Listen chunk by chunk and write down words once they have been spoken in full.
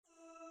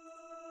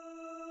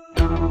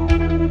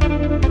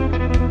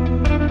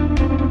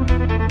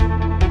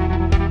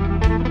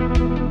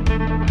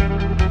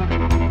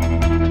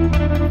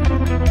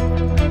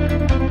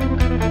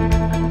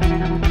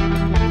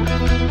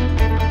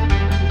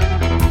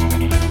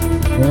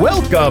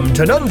Welcome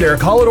to None Dare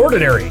Call It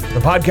Ordinary,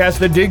 the podcast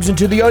that digs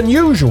into the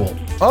unusual,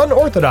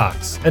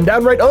 unorthodox, and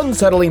downright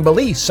unsettling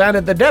beliefs found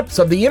at the depths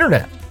of the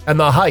internet and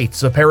the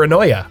heights of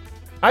paranoia.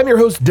 I'm your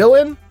host,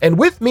 Dylan, and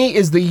with me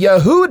is the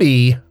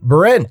Yahudi,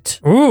 Brent.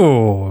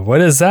 Ooh, what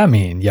does that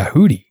mean,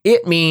 Yahudi?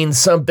 It means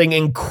something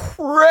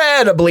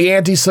incredibly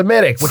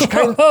anti-Semitic, which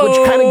kind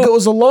of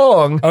goes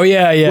along with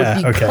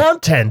the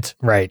content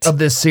of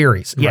this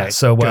series. Yeah, Right.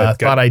 so Good.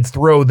 thought I'd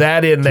throw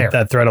that in there. Keep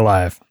that thread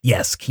alive.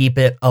 Yes, keep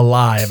it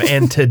alive.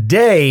 And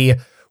today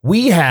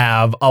we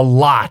have a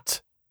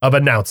lot of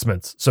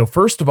announcements. So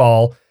first of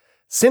all,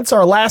 since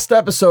our last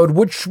episode,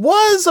 which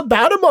was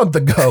about a month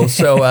ago,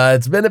 so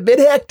it's been a bit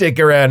hectic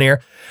around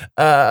here,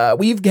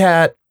 we've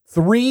got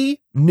 3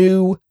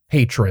 new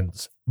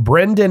patrons,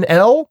 Brendan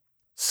L.,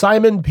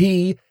 Simon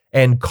P.,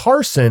 and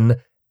Carson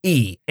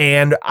E.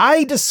 And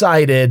I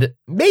decided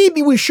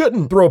maybe we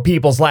shouldn't throw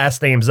people's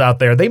last names out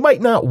there. They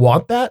might not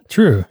want that.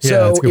 True. Yeah,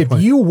 So that's a good if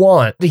point. you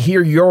want to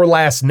hear your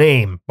last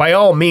name, by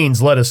all means,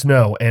 let us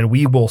know. And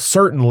we will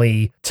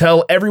certainly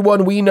tell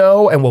everyone we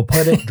know and we'll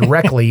put it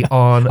directly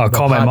on I'll the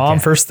call my mom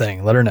podcast. first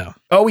thing. Let her know.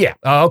 Oh, yeah.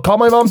 I'll call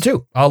my mom,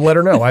 too. I'll let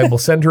her know. I will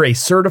send her a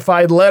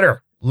certified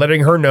letter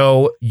letting her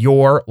know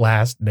your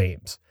last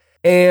names.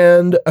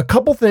 And a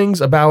couple things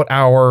about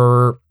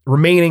our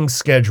remaining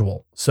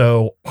schedule.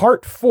 So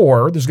part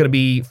 4, there's going to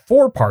be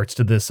 4 parts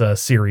to this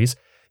series,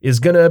 is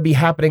going to be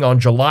happening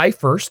on July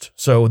 1st.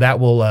 So that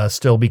will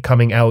still be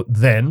coming out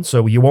then.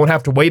 So you won't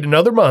have to wait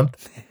another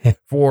month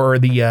for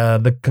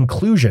the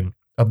conclusion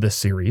of this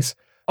series.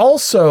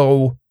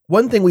 Also,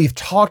 one thing we've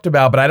talked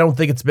about, but I don't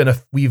think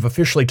we've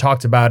officially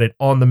talked about it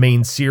on the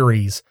main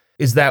series,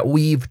 is that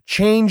we've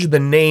changed the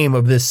name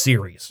of this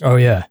series. Oh,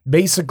 yeah.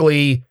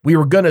 Basically, we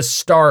were going to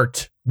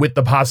start with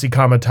the Posse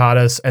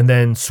Comitatus and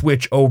then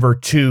switch over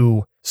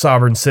to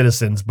Sovereign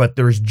Citizens, but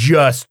there's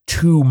just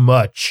too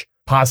much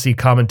Posse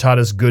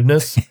Comitatus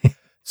goodness.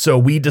 So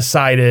we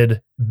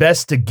decided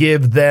best to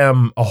give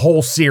them a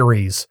whole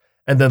series,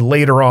 and then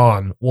later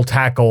on, we'll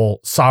tackle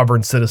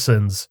Sovereign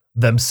Citizens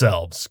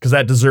themselves, because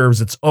that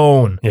deserves its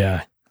own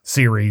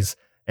series,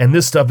 and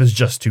this stuff is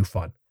just too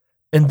fun.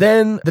 And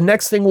then the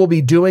next thing we'll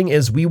be doing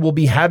is we will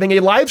be having a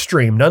live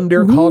stream. None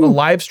Dare Call It a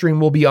live stream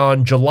will be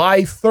on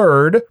July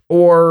 3rd,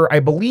 or I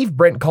believe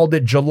Brent called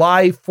it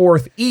July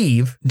 4th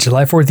Eve.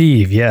 July 4th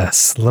Eve,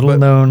 yes. Little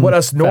known what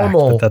us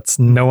normal- fact,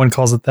 but no one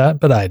calls it that,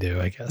 but I do,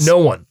 I guess. No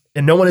one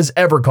has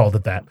ever called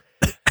it that.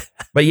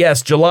 But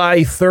yes,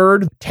 July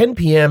 3rd, 10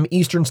 p.m.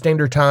 Eastern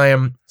Standard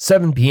Time,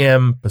 7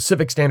 p.m.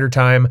 Pacific Standard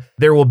Time.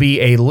 There will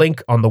be a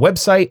link on the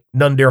website,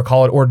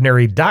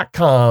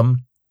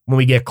 nonedarecallitordinary.com, when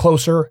we get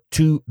closer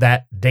to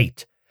that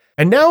date.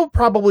 And now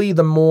probably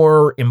the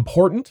more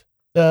important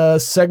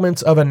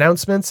segments of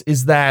announcements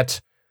is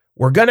that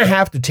we're going to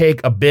have to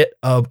take a bit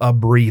of a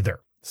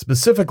breather.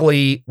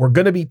 Specifically, we're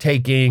going to be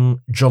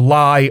taking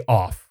July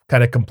off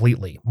kind of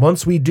completely.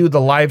 Once we do the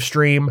live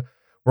stream,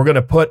 we're going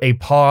to put a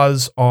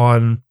pause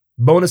on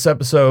bonus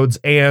episodes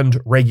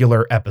and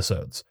regular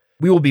episodes.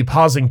 We will be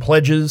pausing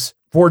pledges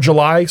for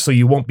July, so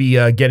you won't be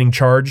getting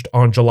charged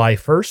on July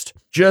 1st,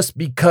 just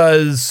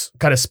because,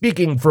 kind of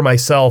speaking for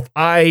myself,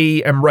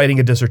 I am writing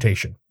a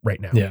dissertation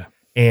right now. Yeah.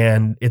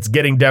 And it's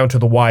getting down to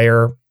the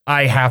wire.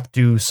 I have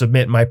to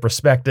submit my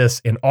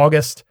prospectus in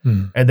August,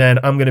 and then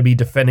I'm going to be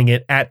defending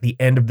it at the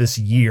end of this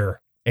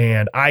year.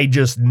 And I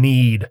just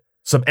need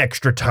some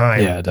extra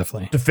time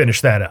definitely to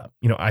finish that up.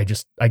 You know, I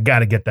got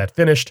to get that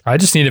finished. I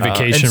just need a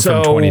vacation and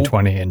so- from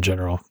 2020 in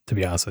general, to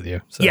be honest with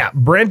you. So. Yeah,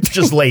 Brent's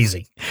just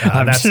lazy.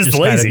 I'm That's just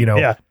kinda, lazy.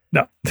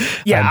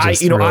 Yeah,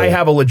 I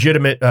have a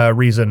legitimate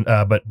reason,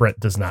 but Brent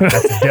does not.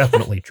 That's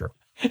definitely true.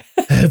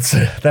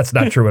 That's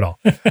not true at all.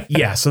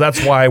 Yeah, so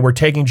that's why we're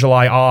taking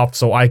July off,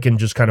 so I can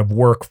just kind of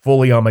work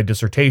fully on my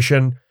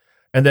dissertation.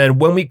 And then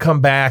when we come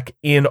back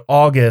in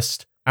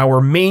August,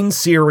 our main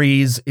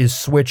series is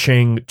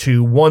switching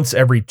to once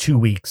every 2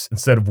 weeks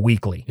instead of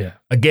weekly. Yeah.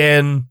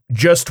 Again,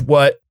 just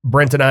what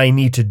Brent and I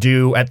need to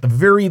do at the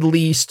very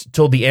least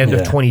till the end of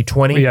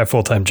 2020. We have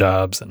full-time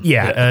jobs. And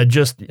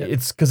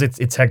It's because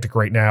it's hectic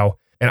right now.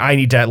 And I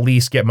need to at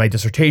least get my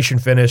dissertation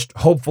finished.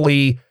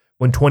 Hopefully,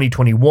 when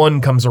 2021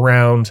 comes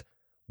around,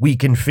 we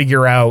can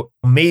figure out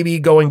maybe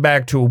going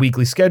back to a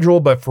weekly schedule.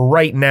 But for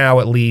right now,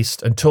 at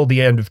least until the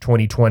end of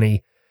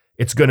 2020,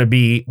 it's going to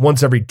be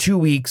once every 2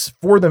 weeks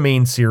for the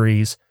main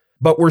series.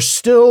 But we're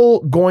still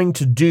going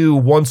to do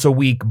once a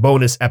week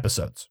bonus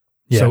episodes.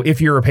 Yeah. So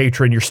if you're a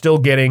patron, you're still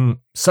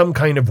getting some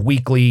kind of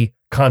weekly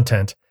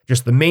content.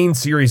 Just the main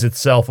series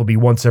itself will be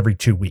once every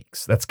 2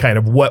 weeks. That's kind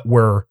of what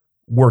we're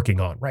working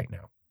on right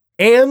now.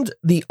 And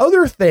the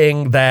other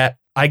thing that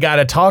I got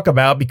to talk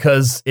about,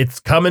 because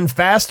it's coming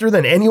faster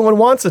than anyone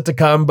wants it to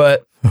come,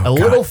 but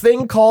little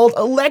thing called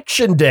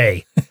Election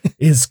Day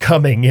is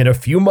coming in a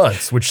few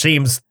months, which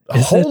seems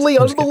wholly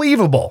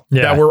unbelievable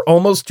that we're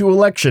almost to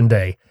Election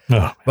Day.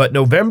 But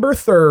November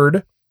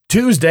 3rd,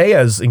 Tuesday,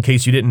 as in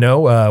case you didn't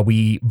know,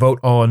 we vote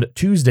on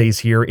Tuesdays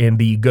here in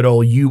the good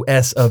old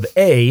US of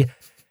A.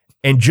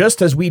 And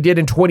just as we did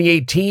in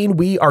 2018,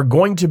 we are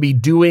going to be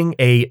doing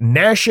a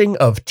gnashing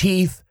of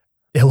teeth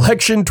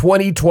election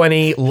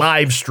 2020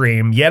 live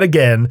stream yet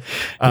again.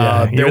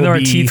 Even though our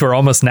teeth were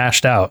almost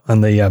gnashed out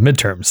on the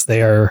midterms,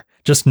 they are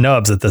just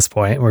nubs at this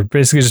point. We're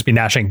basically just be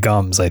gnashing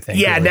gums, I think.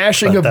 Yeah, really.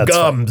 Gnashing of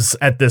gums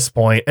at this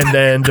point. And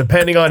then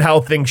depending on how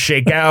things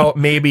shake out,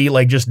 maybe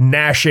like just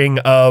gnashing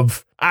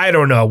of, I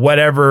don't know,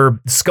 whatever,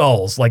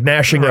 skulls. Like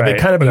gnashing of it.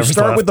 Kind of, you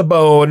start with the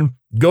bone,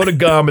 go to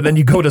gum, and then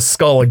you go to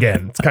skull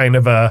again. It's kind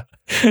of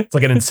it's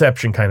like an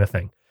Inception kind of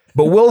thing.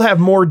 But we'll have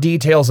more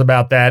details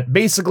about that.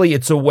 Basically,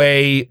 it's a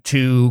way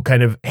to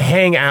kind of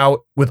hang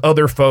out with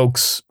other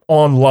folks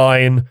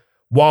online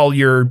while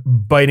you're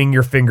biting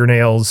your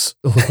fingernails,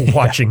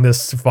 watching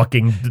this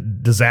fucking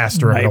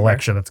disaster of an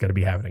election that's going to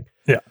be happening.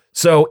 Yeah.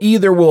 So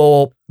either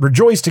we'll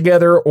rejoice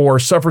together or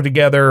suffer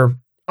together.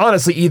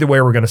 Honestly, either way,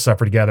 we're going to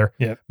suffer together.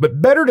 Yeah.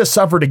 But better to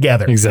suffer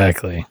together.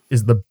 Exactly.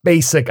 Is the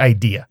basic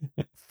idea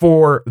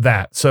for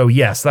that. So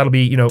yes, that'll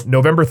be,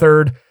 November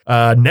 3rd,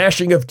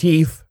 gnashing of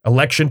teeth,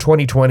 election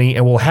 2020,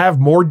 and we'll have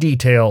more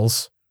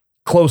details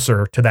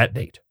closer to that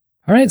date.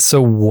 All right.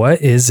 So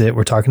what is it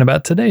we're talking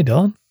about today,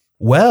 Dylan?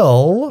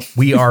 Well,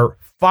 we are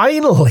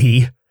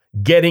finally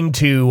getting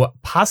to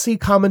Posse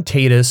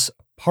Comitatus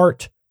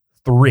Part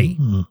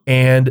 3.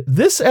 And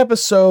this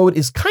episode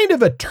is kind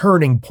of a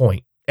turning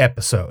point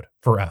episode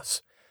for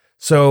us.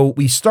 So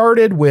we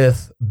started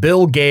with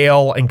Bill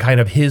Gale and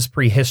kind of his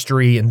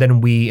prehistory. And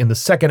then in the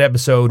second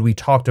episode, we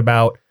talked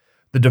about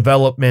the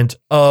development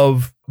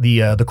of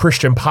the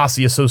Christian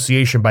Posse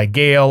Association by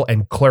Gale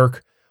and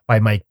Clerk by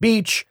Mike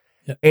Beach.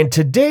 Yep. And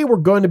today we're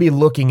going to be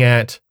looking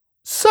at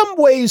some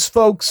ways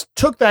folks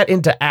took that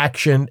into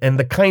action and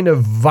the kind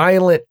of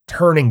violent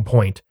turning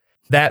point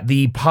that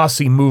the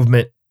posse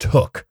movement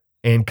took,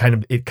 and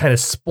it kind of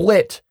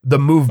split the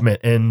movement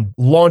and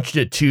launched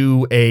it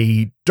to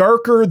a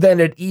darker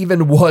than it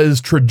even was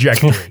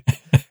trajectory.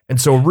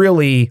 And so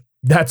really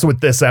that's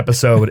what this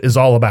episode is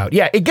all about.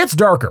 Yeah, it gets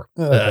darker,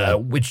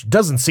 which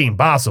doesn't seem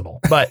possible,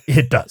 but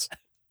it does.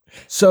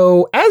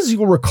 So as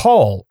you'll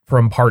recall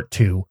from part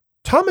 2,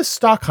 Thomas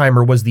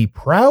Stockheimer was the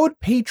proud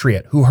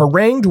patriot who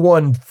harangued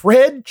one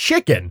Fred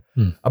Chicken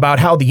about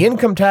how the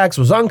income tax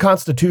was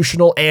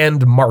unconstitutional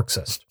and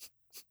Marxist.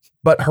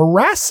 But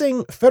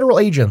harassing federal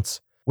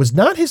agents was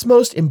not his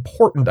most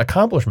important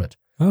accomplishment.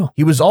 Oh.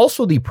 He was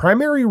also the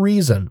primary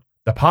reason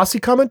the Posse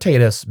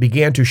Comitatus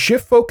began to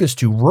shift focus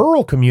to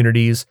rural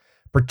communities,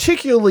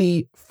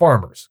 particularly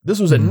farmers. This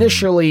was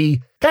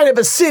initially kind of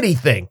a city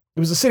thing. It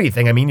was a city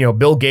thing. I mean,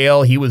 Bill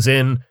Gale, he was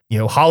in,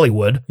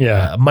 Hollywood.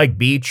 Yeah. Mike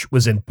Beach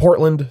was in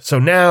Portland. So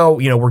now,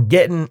 we're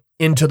getting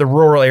into the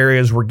rural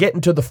areas. We're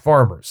getting to the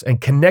farmers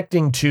and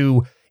connecting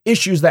to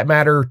issues that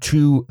matter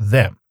to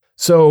them.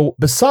 So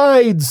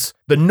besides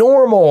the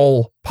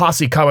normal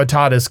Posse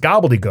Comitatus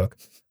gobbledygook,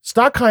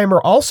 Stockheimer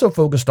also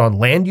focused on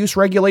land use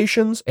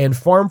regulations and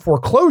farm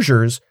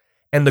foreclosures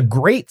and the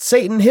great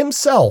Satan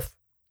himself,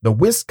 the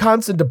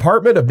Wisconsin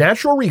Department of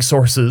Natural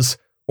Resources,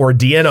 or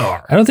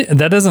DNR. I don't think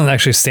that doesn't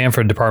actually stand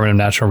for Department of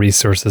Natural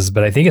Resources,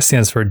 but I think it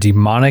stands for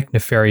Demonic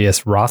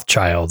Nefarious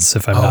Rothschilds.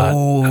 If I'm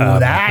not,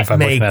 that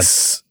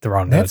makes the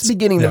wrong that's notes.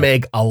 Beginning to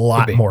make a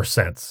lot more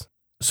sense.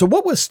 So,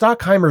 what was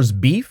Stockheimer's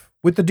beef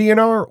with the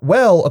DNR?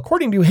 Well,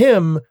 according to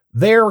him,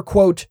 their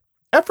quote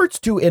efforts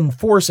to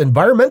enforce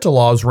environmental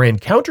laws ran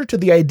counter to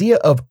the idea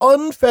of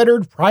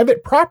unfettered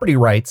private property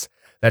rights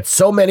that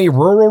so many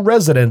rural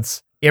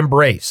residents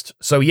embraced.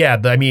 So, yeah,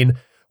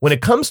 when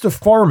it comes to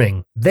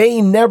farming, they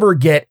never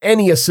get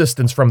any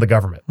assistance from the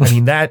government.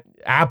 That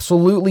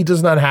absolutely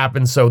does not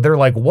happen. So they're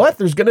like, what?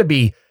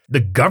 The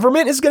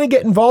government is going to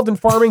get involved in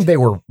farming? They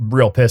were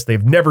real pissed.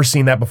 They've never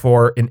seen that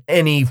before in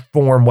any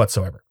form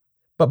whatsoever.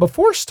 But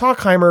before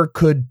Stockheimer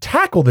could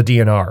tackle the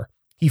DNR,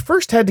 he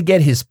first had to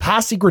get his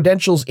posse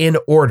credentials in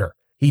order.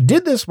 He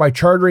did this by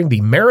chartering the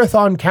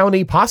Marathon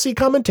County Posse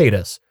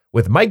Comitatus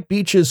with Mike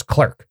Beach's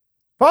Clerk.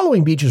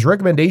 Following Beach's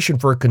recommendation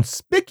for a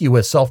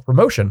conspicuous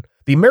self-promotion,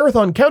 the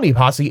Marathon County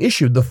Posse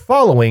issued the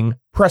following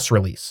press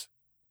release.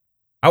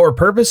 Our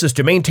purpose is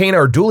to maintain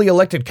our duly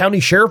elected county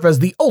sheriff as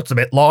the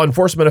ultimate law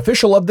enforcement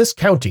official of this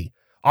county.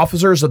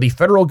 Officers of the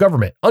federal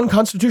government,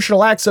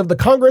 unconstitutional acts of the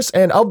Congress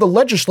and of the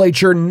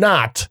legislature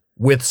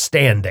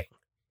notwithstanding.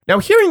 Now,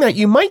 hearing that,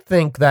 you might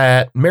think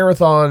that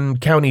Marathon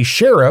County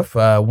Sheriff,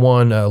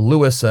 one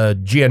Louis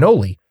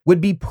Giannoli, would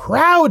be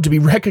proud to be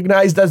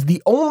recognized as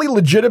the only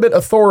legitimate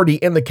authority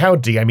in the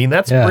county.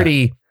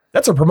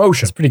 That's a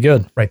promotion. That's pretty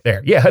good. Right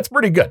there. Yeah, that's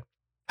pretty good.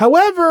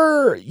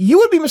 However, you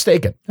would be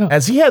mistaken,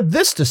 as he had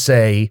this to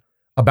say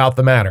about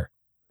the matter.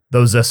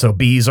 Those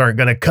SOBs aren't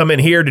going to come in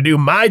here to do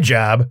my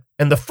job,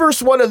 and the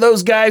first one of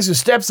those guys who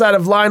steps out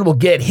of line will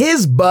get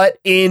his butt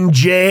in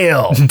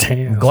jail.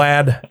 Damn.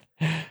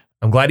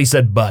 I'm glad he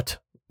said butt.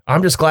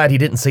 I'm just glad he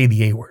didn't say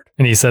the A word.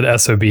 And he said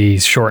SOB,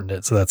 shortened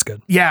it, so that's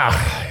good. Yeah,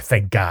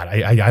 thank God.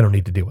 I don't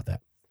need to deal with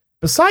that.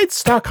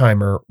 Besides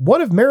Stockheimer,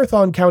 one of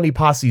Marathon County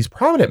Posse's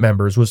prominent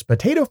members was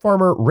potato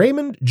farmer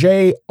Raymond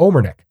J.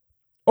 Omernick.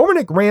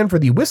 Omernick ran for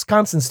the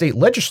Wisconsin State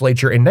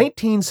Legislature in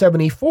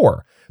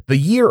 1974, the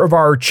year of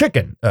our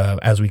chicken,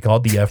 as we call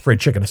it, the Fred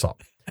Chicken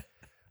Assault.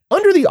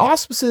 Under the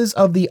auspices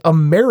of the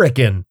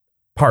American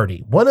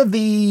Party, one of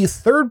the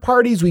third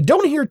parties we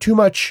don't hear too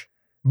much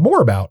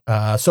more about.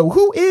 So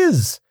who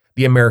is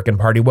the American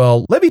Party?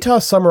 Well,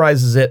 Levitas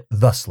summarizes it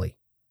thusly.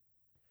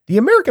 The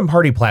American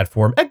Party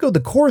platform echoed the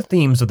core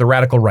themes of the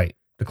radical right,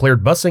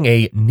 declared busing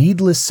a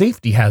needless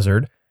safety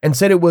hazard, and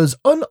said it was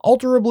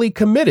unalterably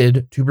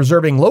committed to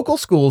preserving local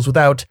schools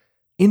without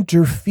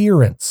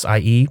interference,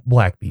 i.e.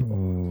 black people.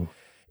 Ooh.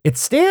 Its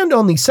stand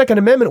on the Second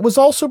Amendment was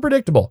also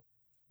predictable.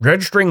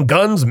 Registering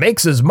guns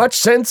makes as much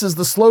sense as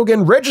the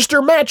slogan,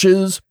 register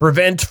matches,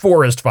 prevent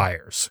forest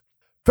fires.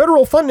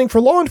 Federal funding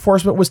for law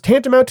enforcement was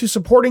tantamount to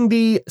supporting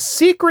the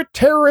secret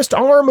terrorist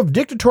arm of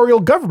dictatorial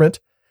government,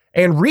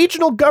 and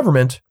regional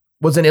government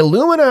was an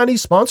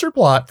Illuminati-sponsored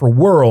plot for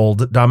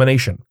world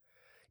domination.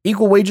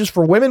 Equal wages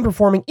for women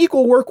performing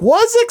equal work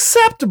was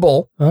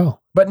acceptable,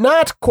 but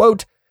not,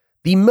 quote,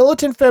 the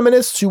militant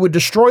feminists who would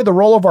destroy the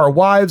role of our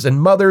wives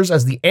and mothers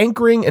as the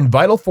anchoring and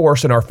vital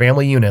force in our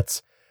family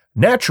units.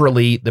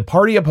 Naturally, the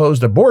party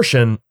opposed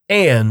abortion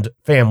and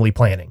family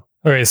planning.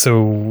 Okay,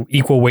 so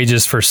equal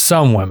wages for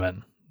some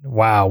women.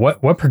 Wow,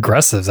 what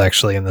progressives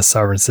actually in the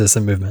sovereign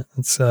citizen movement?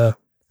 It's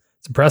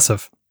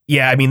impressive.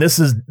 Yeah, I mean, these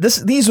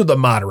are the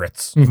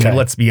moderates. Okay. I mean,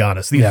 let's be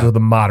honest. These are the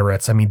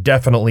moderates. I mean,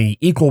 definitely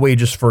equal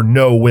wages for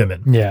no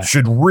women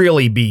should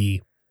really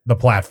be the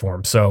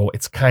platform. So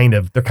it's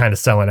they're kind of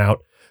selling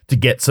out to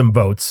get some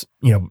votes,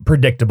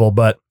 predictable,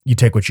 but you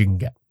take what you can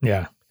get.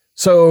 Yeah.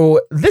 So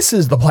this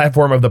is the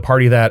platform of the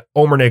party that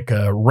Omernick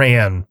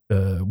ran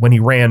when he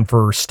ran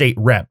for state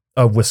rep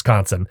of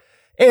Wisconsin.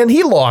 And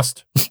he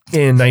lost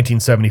in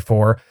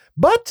 1974,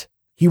 but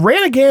he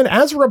ran again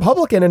as a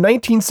Republican in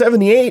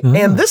 1978,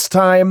 and this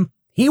time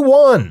he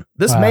won.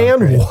 This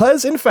man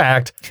was, in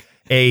fact,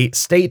 a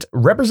state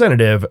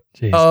representative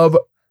of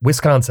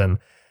Wisconsin.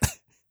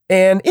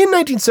 And in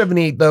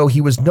 1978, though,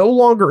 he was no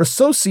longer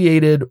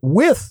associated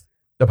with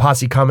the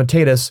Posse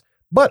Comitatus,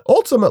 but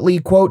ultimately,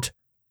 quote,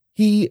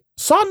 he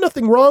saw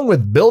nothing wrong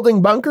with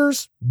building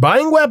bunkers,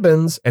 buying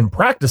weapons, and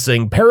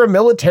practicing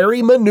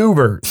paramilitary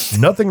maneuvers.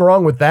 Nothing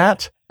wrong with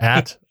that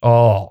at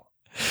all.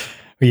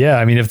 Yeah,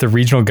 I mean, if the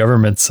regional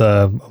government's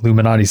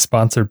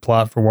Illuminati-sponsored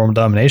plot for world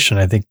domination,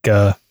 I think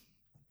that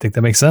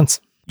makes sense.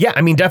 Yeah,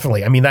 I mean,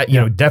 definitely. I mean, that,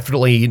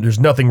 definitely there's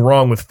nothing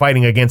wrong with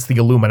fighting against the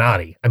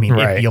Illuminati. I mean,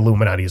 if the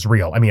Illuminati is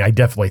real. I mean, I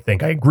definitely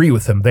think I agree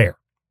with him there.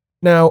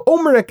 Now,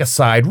 Omernick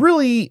aside,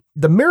 really,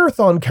 the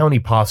Marathon County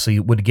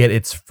Posse would get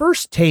its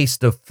first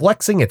taste of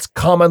flexing its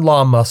common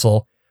law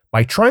muscle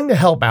by trying to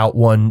help out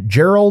one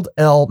Gerald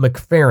L.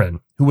 McFerrin,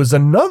 who was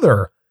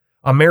another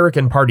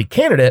American Party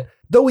candidate,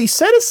 though he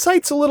set his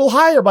sights a little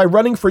higher by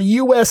running for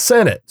U.S.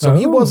 Senate, so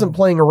he wasn't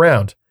playing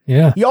around.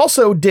 Yeah. He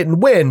also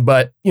didn't win,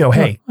 but,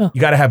 hey, you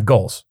got to have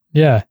goals.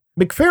 Yeah.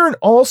 McFerrin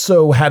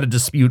also had a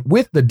dispute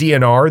with the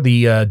DNR,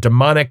 the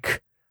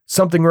demonic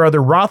something or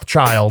other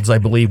Rothschilds, I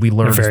believe we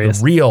learned is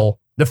the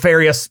real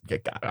nefarious.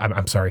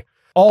 I'm sorry.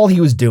 All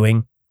he was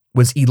doing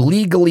was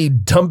illegally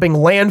dumping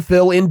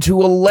landfill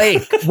into a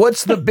lake.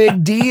 What's the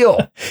big deal?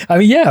 I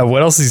mean, yeah.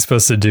 What else is he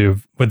supposed to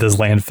do with his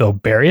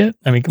landfill? Bury it?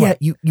 I mean, come on.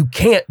 You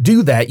can't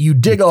do that. You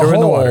dig a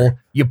hole,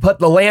 you put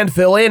the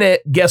landfill in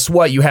it. Guess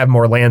what? You have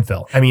more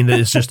landfill. I mean,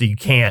 it's just that you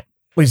can't.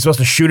 Well, he's supposed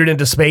to shoot it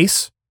into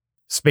space?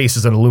 Space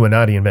is an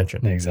Illuminati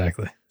invention.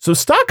 Exactly. So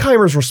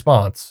Stockheimer's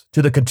response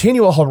to the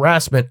continual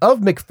harassment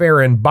of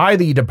McFerrin by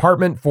the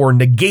Department for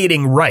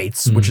Negating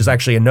Rights, which is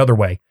actually another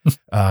way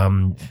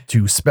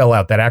to spell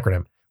out that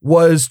acronym,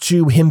 was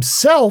to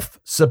himself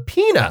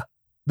subpoena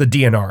the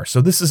DNR.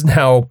 So this is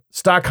now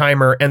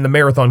Stockheimer and the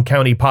Marathon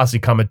County Posse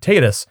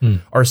Comitatus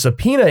are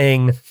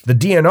subpoenaing the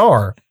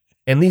DNR,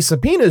 and these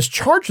subpoenas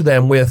charge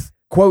them with,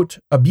 quote,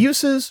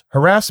 abuses,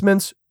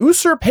 harassments,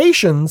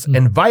 usurpations,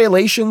 and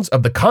violations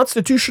of the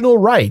constitutional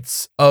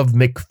rights of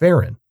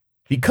McFerrin.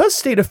 Because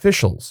state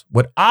officials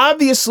would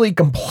obviously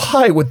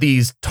comply with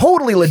these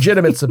totally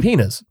legitimate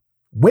subpoenas,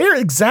 where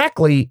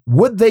exactly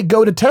would they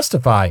go to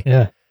testify?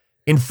 Yeah.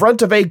 In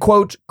front of a,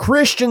 quote,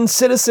 Christian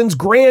citizens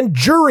grand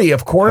jury,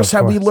 of course,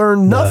 have we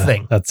learned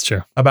nothing that's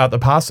true about the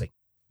posse.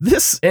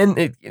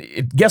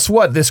 Guess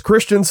what? This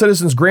Christian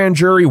citizens grand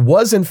jury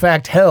was in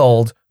fact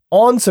held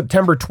on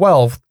September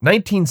 12th,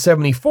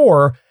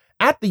 1974,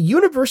 at the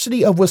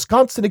University of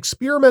Wisconsin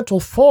Experimental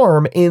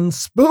Farm in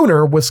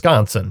Spooner,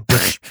 Wisconsin,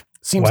 which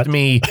seems to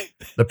me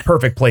the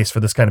perfect place for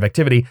this kind of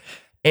activity.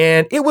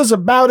 And it was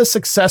about as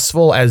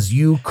successful as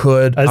you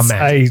could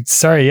imagine.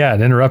 Sorry,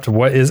 to interrupt.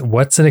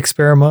 What's an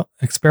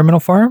experimental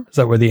farm? Is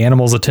that where the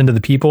animals attend to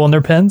the people in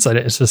their pens?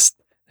 It's just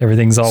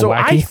everything's all wacky.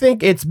 I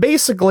think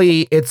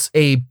it's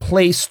a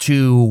place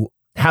to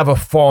have a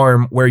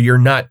farm where you're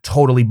not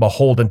totally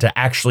beholden to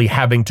actually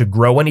having to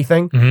grow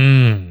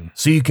anything.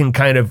 So you can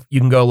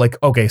go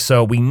like, okay,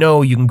 so we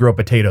know you can grow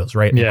potatoes,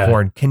 right? And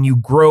corn. Can you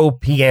grow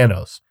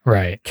pianos?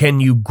 Right.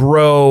 Can you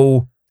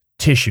grow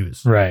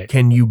tissues? Right.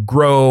 Can you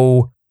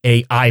grow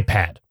a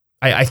iPad?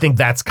 I think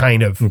that's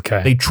kind of,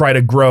 they try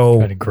to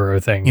grow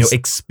things,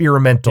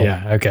 experimental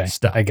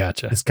stuff. I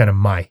gotcha. It's kind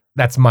of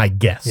that's my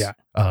guess. Yeah.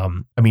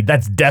 I mean,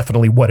 that's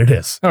definitely what it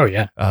is. Oh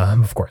yeah.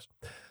 Of course.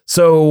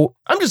 So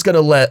I'm just going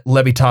to let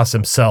Levitas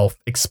himself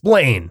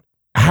explain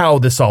how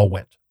this all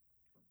went.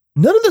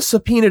 None of the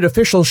subpoenaed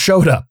officials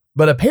showed up,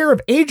 but a pair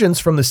of agents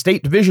from the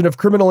State Division of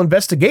Criminal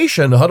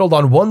Investigation huddled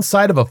on one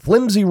side of a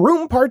flimsy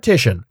room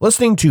partition,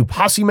 listening to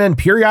posse men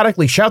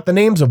periodically shout the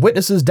names of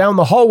witnesses down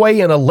the hallway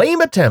in a lame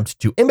attempt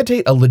to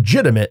imitate a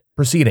legitimate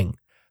proceeding.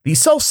 The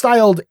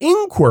self-styled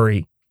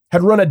inquiry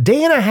had run a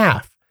day and a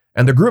half,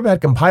 and the group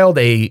had compiled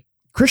a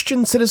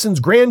Christian Citizens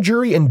Grand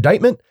Jury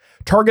indictment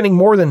targeting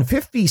more than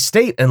 50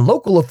 state and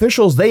local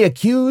officials they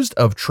accused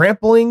of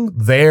trampling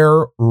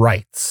their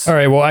rights. All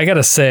right, well, I got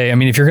to say, I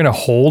mean, if you're going to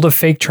hold a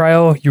fake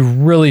trial, you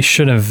really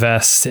should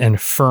invest in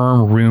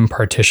firm room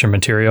partition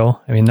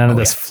material. I mean, none of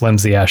this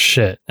flimsy ass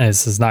shit.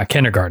 This is not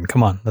kindergarten.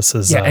 Come on. This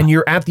is... Yeah, and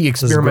you're at the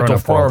experimental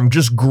farm.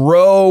 Just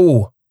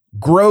grow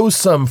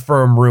some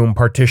firm room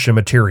partition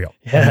material.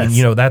 Yes. I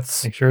mean,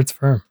 that's... Make sure it's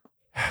firm.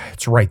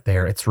 It's right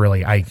there. It's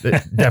really,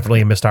 definitely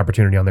a missed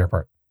opportunity on their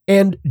part.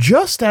 And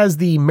just as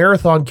the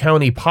Marathon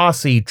County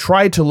posse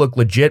tried to look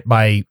legit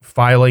by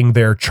filing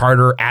their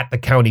charter at the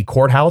county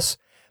courthouse,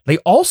 they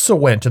also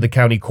went to the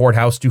county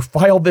courthouse to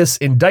file this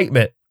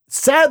indictment.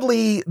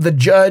 Sadly, the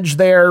judge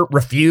there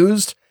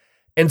refused.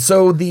 And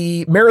so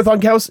the Marathon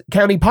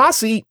County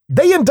posse,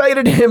 they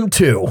indicted him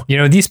too.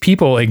 These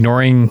people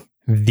ignoring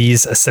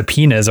these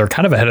subpoenas are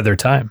kind of ahead of their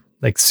time.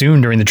 Like soon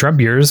during the Trump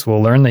years,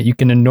 we'll learn that you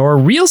can ignore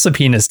real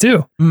subpoenas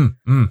too.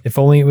 If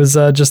only it was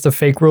just a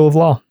fake rule of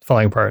law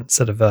falling apart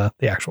instead of the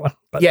actual one.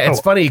 But, it's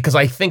funny because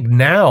I think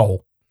now,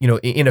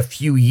 in a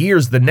few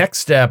years, the next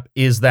step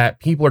is that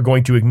people are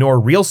going to ignore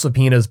real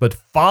subpoenas, but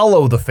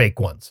follow the fake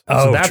ones.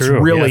 So that's true.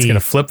 really it's going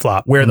to flip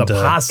flop where the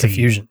posse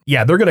confusion.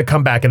 Yeah, they're going to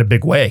come back in a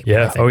big way.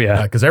 Yeah.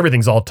 Because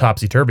everything's all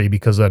topsy-turvy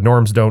because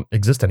norms don't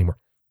exist anymore.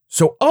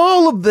 So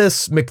all of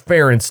this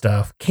McFerrin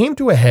stuff came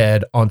to a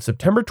head on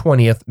September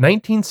 20th,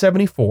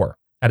 1974,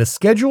 at a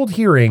scheduled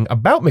hearing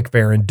about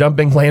McFerrin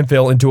dumping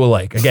landfill into a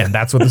lake. Again,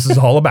 that's what this is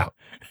all about.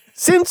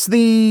 Since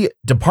the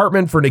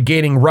Department for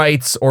Negating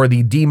Rights, or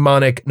the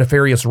demonic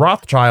nefarious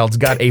Rothschilds,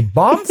 got a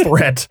bomb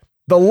threat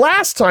the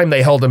last time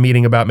they held a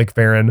meeting about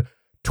McFerrin,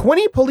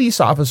 20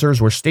 police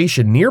officers were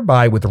stationed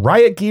nearby with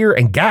riot gear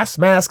and gas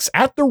masks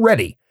at the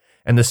ready,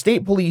 and the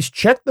state police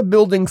checked the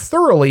building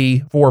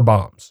thoroughly for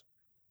bombs.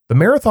 The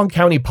Marathon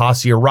County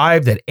posse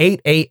arrived at 8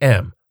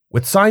 a.m.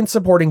 with signs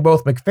supporting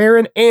both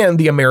McFerrin and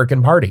the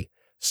American Party.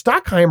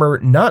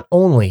 Stockheimer not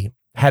only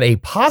had a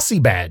posse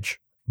badge,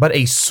 but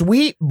a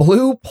sweet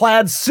blue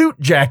plaid suit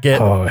jacket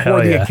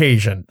for the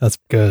occasion. That's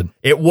good.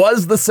 It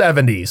was the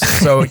 70s,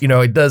 so,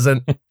 it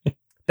doesn't...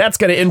 That's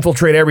going to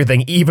infiltrate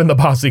everything, even the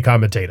posse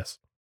comitatus.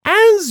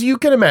 As you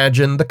can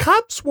imagine, the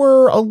cops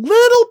were a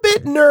little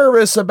bit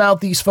nervous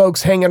about these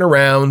folks hanging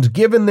around,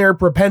 given their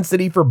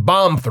propensity for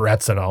bomb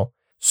threats and all.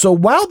 So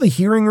while the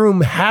hearing room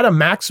had a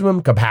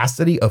maximum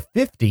capacity of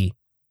 50,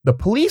 the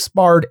police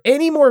barred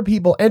any more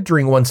people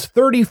entering once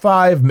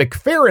 35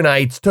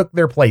 McFerrinites took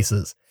their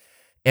places.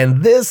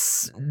 And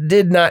this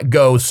did not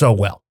go so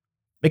well.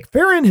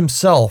 McFerrin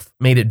himself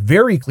made it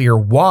very clear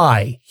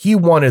why he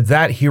wanted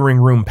that hearing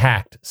room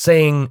packed,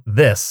 saying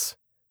this,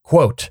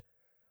 quote,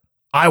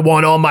 "I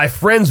want all my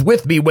friends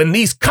with me when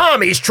these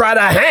commies try to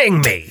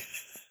hang me."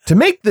 To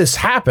make this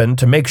happen,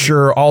 to make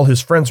sure all his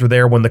friends were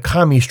there when the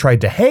commies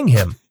tried to hang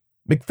him,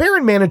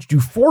 McFerrin managed to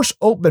force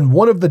open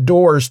one of the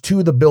doors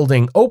to the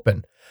building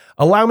open,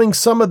 allowing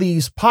some of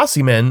these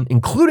posse men,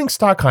 including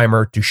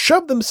Stockheimer, to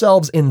shove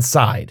themselves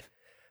inside.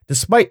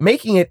 Despite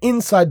making it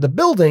inside the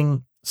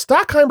building,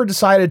 Stockheimer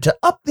decided to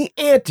up the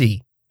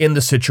ante in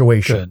the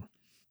situation. Good.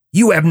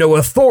 "You have no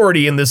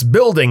authority in this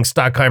building,"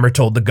 Stockheimer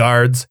told the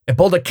guards, and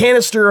pulled a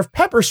canister of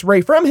pepper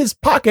spray from his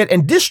pocket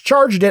and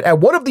discharged it at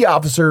one of the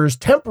officers,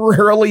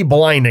 temporarily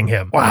blinding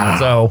him. Wow.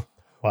 So,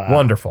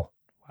 wonderful.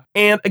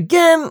 And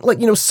again,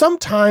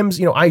 sometimes,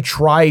 I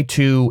try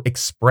to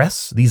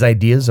express these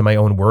ideas in my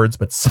own words,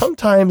 but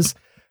sometimes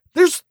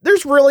there's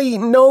really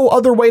no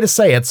other way to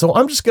say it. So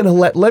I'm just going to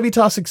let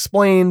Levitas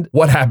explain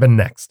what happened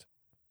next.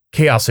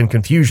 Chaos and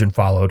confusion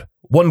followed.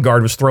 One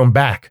guard was thrown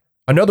back.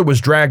 Another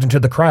was dragged into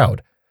the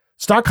crowd.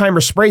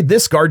 Stockheimer sprayed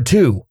this guard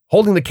too,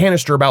 holding the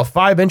canister about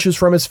 5 inches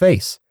from his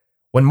face.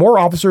 When more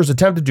officers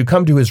attempted to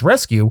come to his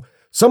rescue,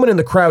 someone in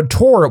the crowd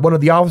tore at one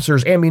of the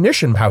officers'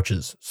 ammunition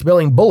pouches,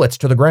 spilling bullets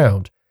to the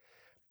ground.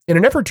 In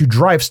an effort to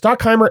drive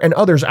Stockheimer and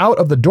others out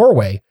of the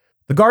doorway,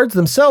 the guards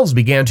themselves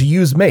began to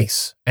use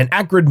mace, and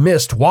acrid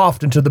mist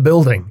wafted into the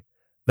building.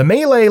 The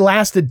melee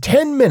lasted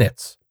 10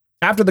 minutes.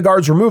 After the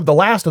guards removed the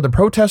last of the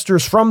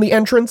protesters from the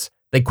entrance,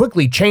 they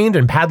quickly chained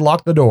and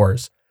padlocked the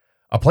doors.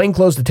 A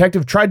plainclothes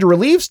detective tried to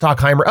relieve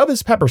Stockheimer of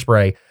his pepper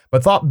spray,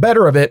 but thought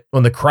better of it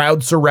when the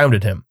crowd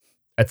surrounded him.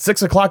 At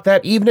 6 o'clock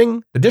that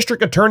evening, the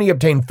district attorney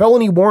obtained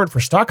felony warrant for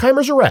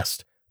Stockheimer's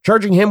arrest,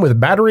 charging him with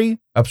battery,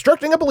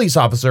 obstructing a police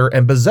officer,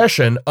 and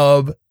possession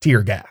of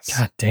tear gas.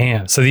 God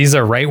damn. So these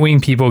are right-wing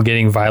people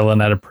getting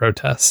violent at a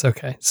protest.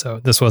 Okay. So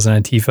this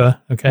wasn't Antifa.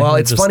 Okay. Well,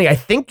 it's funny. I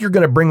think you're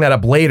going to bring that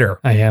up later.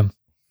 I am.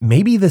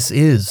 Maybe this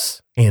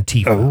is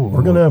Antifa. Oh.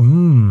 We're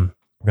going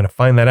to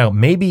find that out.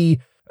 Maybe,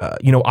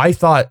 I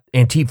thought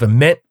Antifa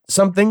meant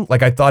something.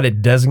 Like I thought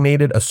it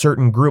designated a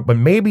certain group, but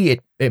maybe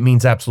it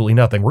means absolutely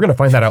nothing. We're going to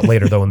find that out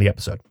later though in the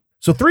episode.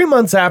 So 3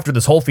 months after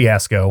this whole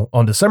fiasco,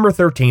 on December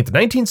 13th,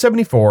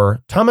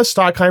 1974, Thomas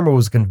Stockheimer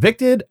was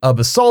convicted of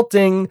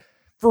assaulting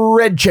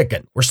Fred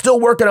Chicken. We're still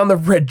working on the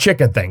Fred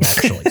Chicken thing,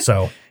 actually.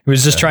 So he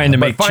was just trying to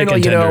make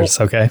finally, chicken tenders,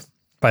 okay,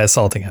 by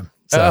assaulting him.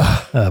 So,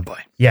 oh boy.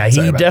 Yeah,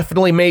 he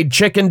definitely made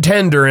chicken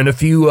tender in a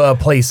few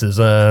places,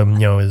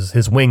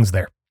 his wings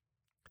there.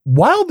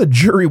 While the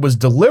jury was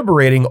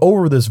deliberating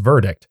over this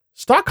verdict,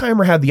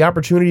 Stockheimer had the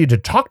opportunity to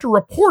talk to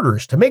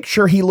reporters to make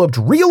sure he looked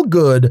real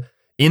good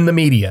in the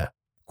media.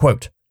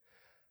 Quote,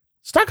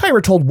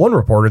 Stockheimer told one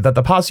reporter that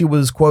the posse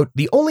was, quote,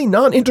 the only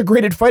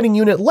non-integrated fighting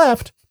unit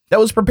left that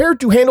was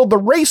prepared to handle the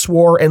race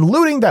war and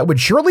looting that would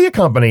surely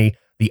accompany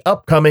the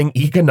upcoming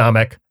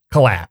economic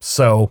collapse.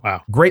 So,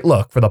 wow. Great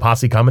look for the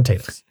Posse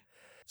Comitatus.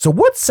 So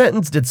what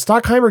sentence did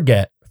Stockheimer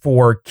get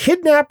for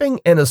kidnapping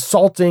and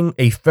assaulting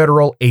a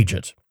federal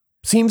agent?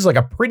 Seems like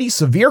a pretty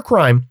severe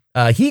crime.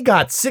 He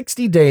got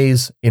 60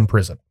 days in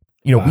prison.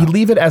 Wow. We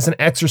leave it as an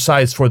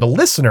exercise for the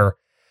listener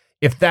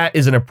if that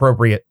is an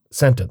appropriate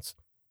sentence.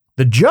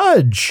 The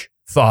judge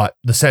thought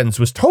the sentence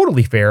was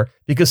totally fair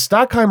because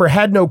Stockheimer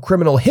had no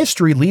criminal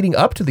history leading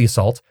up to the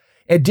assault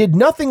and did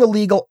nothing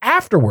illegal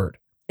afterward.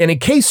 And in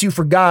case you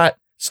forgot,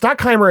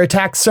 Stockheimer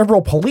attacked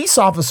several police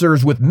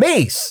officers with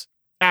mace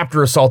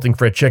after assaulting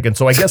Fred Chicken.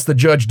 So I guess the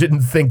judge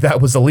didn't think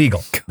that was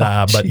illegal.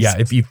 But yeah,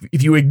 if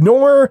you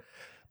ignore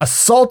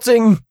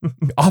assaulting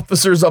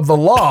officers of the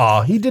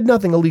law, he did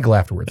nothing illegal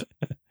afterwards.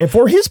 And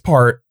for his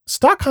part,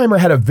 Stockheimer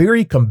had a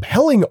very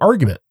compelling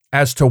argument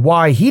as to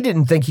why he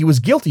didn't think he was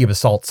guilty of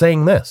assault,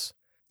 saying this.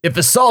 If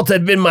assault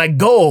had been my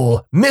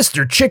goal,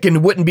 Mr.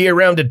 Chicken wouldn't be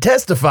around to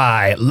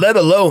testify, let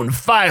alone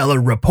file a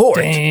report.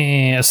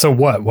 Damn. So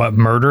what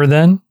murder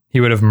then? He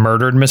would have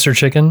murdered Mr.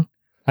 Chicken?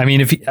 I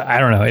mean, I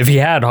don't know. If he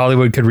had,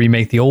 Hollywood could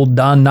remake the old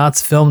Don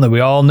Knotts film that we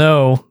all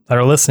know that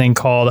are listening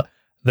called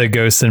The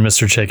Ghost and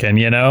Mr. Chicken,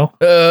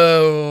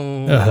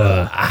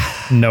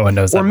 no one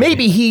knows that. Or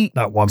maybe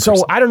not one person.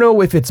 So I don't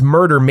know if it's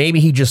murder. Maybe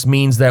he just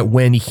means that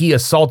when he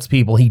assaults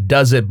people, he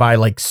does it by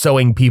like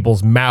sewing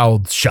people's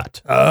mouths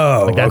shut.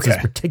 Oh, like that's his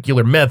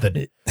particular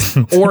method.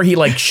 Or he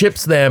like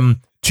ships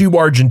them to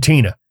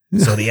Argentina.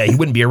 So yeah, he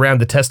wouldn't be around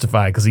to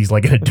testify because he's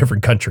like in a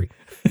different country.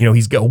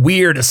 He's got a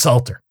weird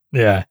assaulter.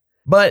 Yeah.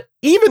 But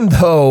even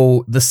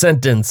though the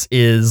sentence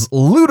is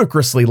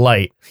ludicrously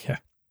light,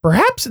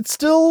 perhaps it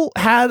still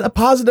had a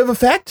positive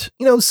effect.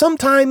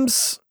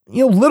 Sometimes,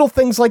 little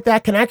things like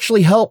that can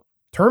actually help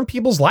turn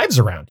people's lives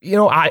around.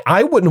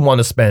 I wouldn't want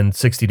to spend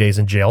 60 days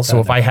in jail. So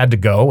if I had to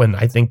go, and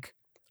I think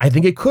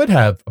it could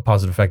have a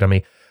positive effect on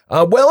me.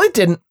 Well, it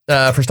didn't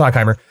for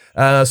Stockheimer.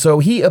 So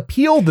he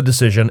appealed the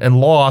decision and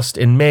lost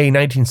in May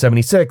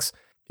 1976.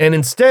 And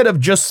instead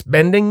of just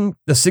spending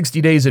the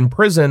 60 days in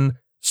prison,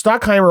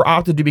 Stockheimer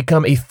opted to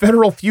become a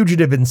federal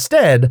fugitive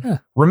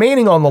instead,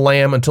 remaining on the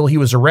lam until he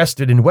was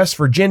arrested in West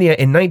Virginia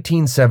in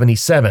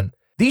 1977.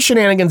 These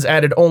shenanigans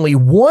added only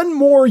one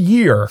more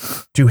year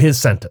to his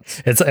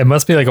sentence. It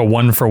must be like a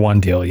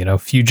 1-for-1 deal,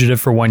 fugitive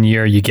for 1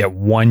 year, you get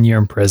 1 year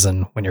in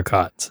prison when you're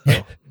caught.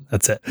 So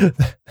that's it.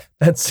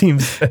 That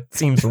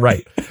seems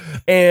right.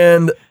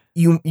 And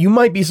you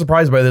might be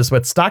surprised by this,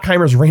 but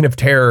Stockheimer's reign of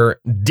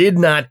terror did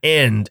not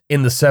end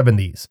in the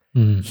 70s.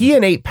 He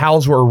and 8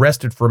 pals were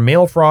arrested for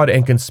mail fraud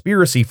and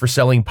conspiracy for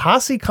selling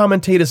Posse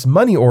Comitatus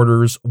money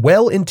orders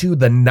well into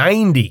the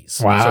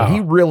 90s. Wow.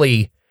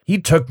 So he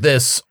took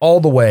this all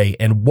the way.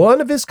 And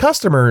one of his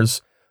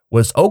customers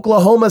was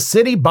Oklahoma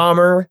City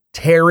bomber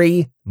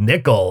Terry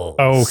Nichols.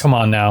 Oh, come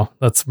on now.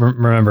 Let's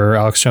remember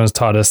Alex Jones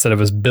taught us that it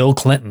was Bill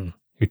Clinton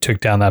who took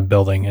down that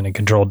building in a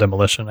controlled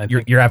demolition.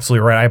 You're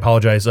absolutely right. I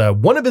apologize.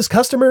 One of his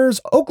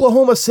customers,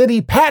 Oklahoma City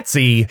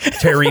Patsy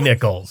Terry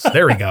Nichols.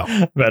 There we go.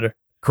 Better.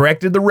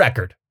 Corrected the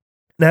record.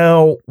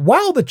 Now,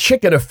 while the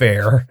chicken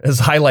affair,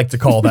 as I like to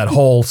call that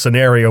whole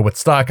scenario with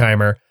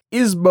Stockheimer,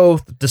 is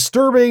both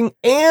disturbing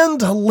and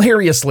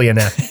hilariously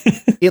inept,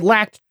 it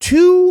lacked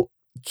 2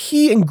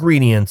 key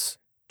ingredients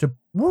to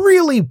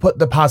really put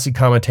the Posse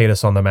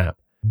Comitatus on the map.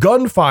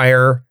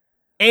 Gunfire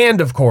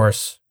and, of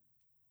course,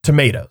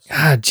 tomatoes.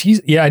 God,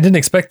 geez. Yeah, I didn't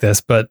expect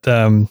this, but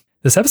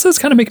this episode's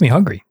kind of making me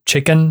hungry.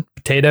 Chicken,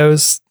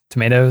 potatoes,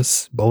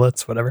 tomatoes,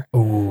 bullets, whatever.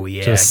 Oh,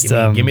 yeah. Just,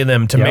 give me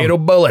them tomato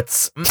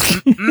bullets.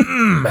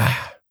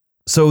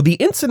 So the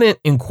incident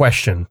in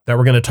question that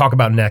we're going to talk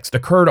about next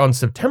occurred on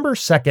September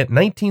 2nd,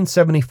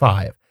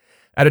 1975,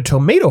 at a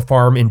tomato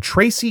farm in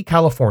Tracy,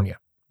 California.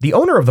 The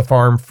owner of the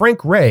farm,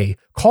 Frank Ray,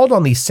 called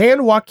on the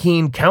San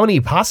Joaquin County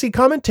Posse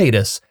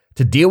Comitatus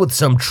to deal with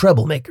some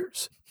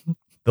troublemakers.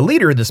 The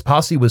leader of this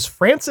posse was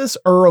Francis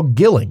Earl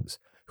Gillings,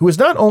 who was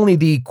not only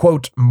the,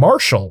 quote,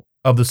 marshal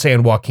of the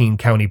San Joaquin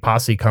County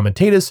Posse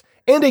Comitatus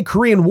and a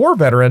Korean War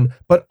veteran,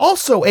 but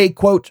also a,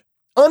 quote,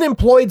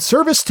 unemployed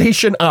service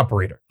station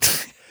operator.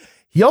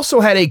 He also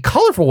had a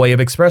colorful way of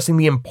expressing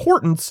the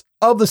importance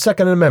of the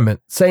Second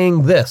Amendment,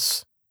 saying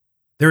this: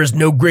 "There is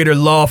no greater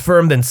law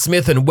firm than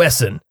Smith &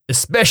 Wesson,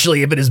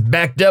 especially if it is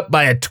backed up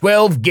by a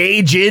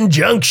 12-gauge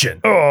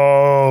injunction."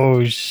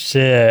 Oh,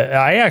 shit.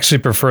 I actually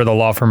prefer the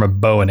law firm of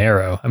Bow and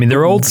Arrow. I mean,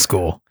 they're old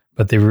school,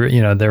 but they were,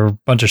 they were a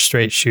bunch of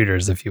straight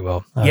shooters, if you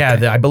will. Okay.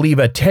 Yeah, I believe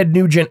a Ted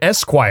Nugent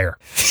Esquire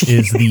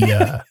is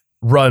the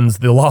runs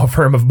the law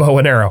firm of Bow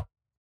and Arrow.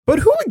 But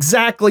who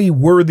exactly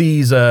were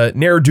these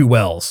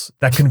ne'er-do-wells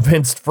that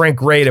convinced Frank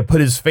Ray to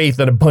put his faith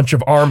in a bunch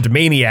of armed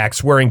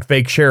maniacs wearing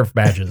fake sheriff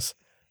badges?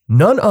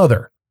 None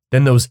other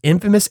than those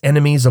infamous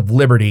enemies of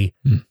liberty,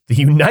 the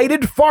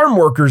United Farm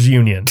Workers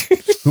Union,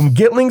 whom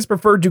Gitlings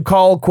preferred to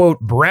call, quote,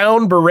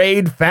 brown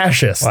beret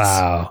fascists.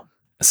 Wow.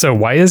 So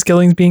why is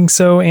Gitlings being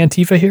so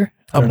Antifa here?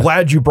 I'm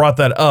glad you brought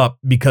that up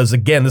because,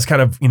 again, this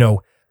kind of,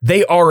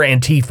 they are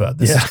Antifa.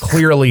 This is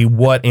clearly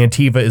what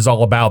Antifa is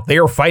all about. They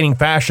are fighting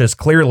fascists,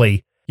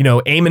 clearly.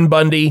 Eamon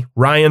Bundy,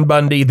 Ryan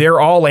Bundy, they're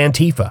all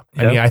Antifa.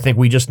 Yep. I mean, I think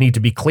we just need to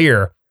be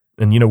clear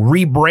and,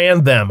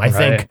 rebrand them. I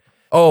think,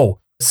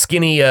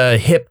 skinny,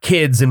 hip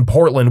kids in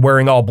Portland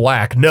wearing all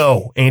black.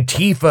 No,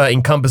 Antifa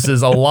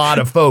encompasses a lot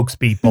of folks,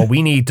 people.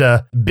 We need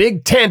to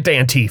big tent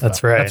Antifa.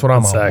 That's right. That's what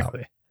I'm all about.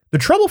 The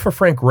trouble for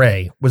Frank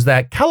Ray was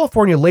that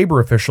California labor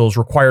officials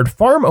required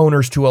farm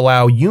owners to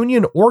allow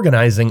union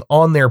organizing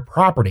on their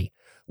property,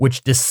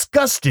 which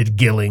disgusted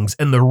Gitlings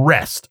and the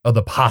rest of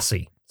the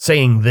posse,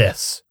 saying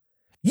this: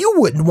 "You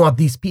wouldn't want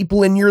these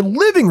people in your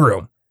living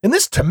room. And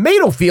this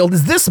tomato field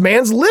is this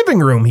man's living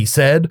room," he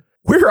said.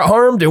 "We're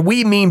armed and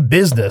we mean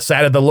business,"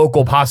 added the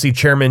local posse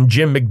chairman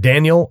Jim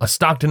McDaniel, a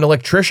Stockton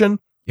electrician.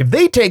 "If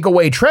they take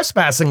away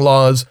trespassing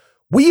laws,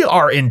 we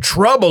are in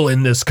trouble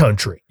in this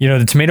country."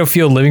 The tomato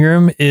field living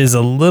room is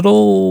a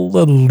little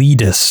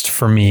elitist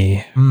for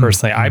me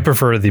personally. I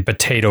prefer the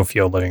potato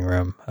field living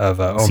room of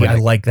See, I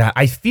like that.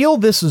 I feel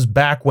this is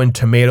back when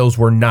tomatoes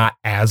were not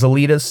as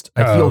elitist.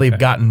 I feel they've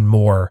gotten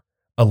more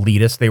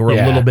elitist. They were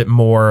a little bit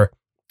more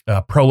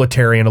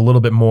proletarian, a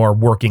little bit more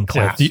working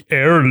class. The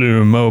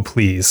heirloom, oh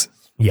please.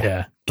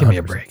 Yeah. Give 100%. Me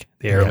a break.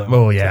 The heirloom.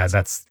 Oh yeah,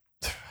 that's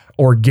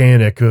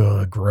organic.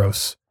 Ugh,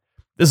 gross.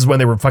 This is when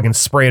they were fucking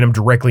spraying them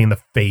directly in the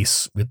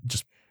face with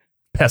just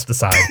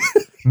pesticide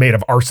made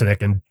of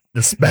arsenic and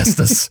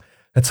asbestos.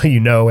 That's how you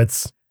know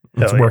it's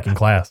working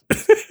class.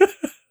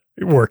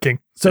 Working.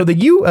 So the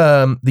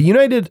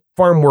United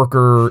Farm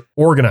Worker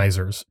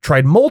organizers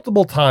tried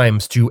multiple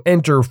times to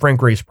enter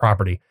Frank Ray's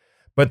property,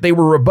 but they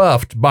were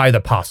rebuffed by the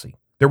posse.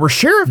 There were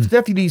sheriff's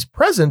deputies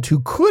present who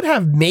could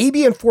have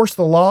maybe enforced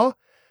the law,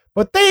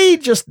 but they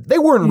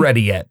weren't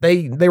ready yet.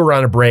 They were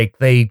on a break.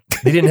 They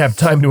didn't have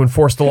time to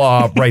enforce the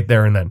law right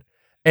there and then.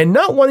 And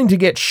not wanting to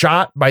get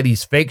shot by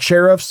these fake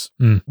sheriffs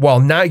while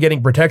not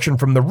getting protection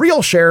from the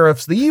real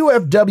sheriffs, the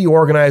UFW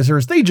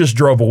organizers, they just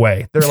drove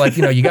away. They're like,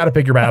 you got to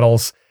pick your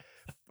battles.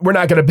 We're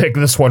not going to pick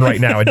this one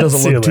right now. It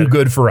doesn't look too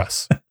good for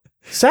us.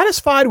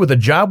 Satisfied with a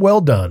job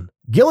well done,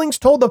 Gitlings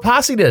told the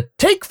posse to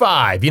take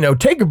 5,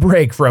 take a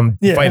break from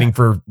fighting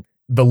for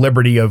the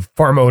liberty of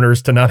farm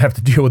owners to not have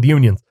to deal with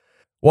unions.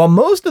 While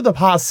most of the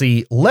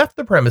posse left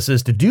the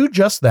premises to do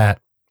just that,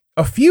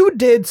 a few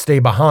did stay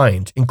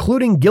behind,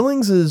 including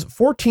Gitlings'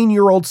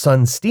 14-year-old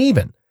son,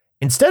 Stephen.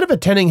 Instead of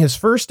attending his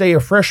first day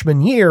of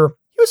freshman year,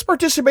 he was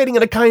participating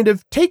in a kind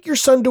of take your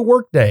son to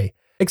work day,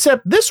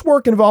 except this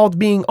work involved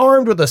being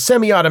armed with a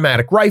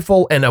semi-automatic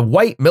rifle and a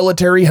white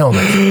military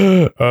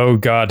helmet. Oh,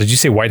 God. Did you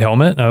say white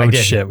helmet? Oh,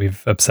 shit.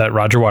 We've upset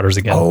Roger Waters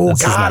again. Oh,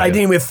 God. I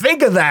didn't even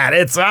think of that.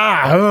 It's,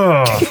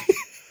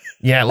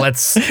 Yeah,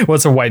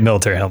 What's a white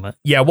military helmet?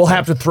 Yeah, we'll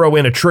have to throw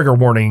in a trigger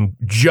warning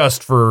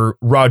just for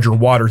Roger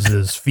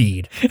Waters'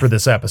 feed for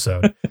this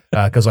episode,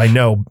 because I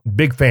know,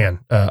 big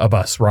fan of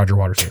us, Roger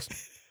Waters is.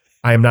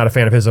 I am not a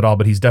fan of his at all,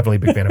 but he's definitely a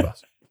big fan of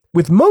us.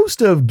 With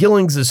most of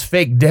Gitlings'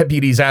 fake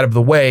deputies out of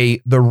the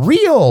way, the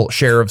real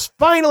sheriffs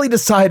finally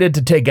decided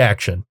to take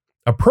action,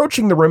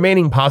 approaching the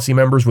remaining posse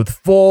members with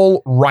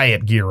full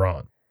riot gear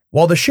on.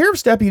 While the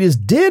sheriff's deputies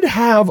did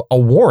have a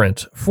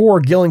warrant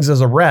for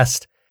Gitlings'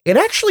 arrest, it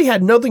actually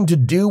had nothing to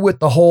do with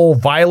the whole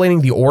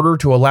violating the order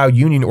to allow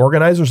union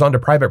organizers onto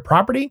private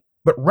property,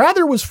 but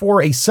rather was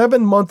for a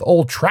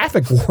 7-month-old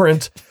traffic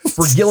warrant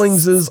for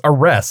Gitlings'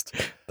 arrest.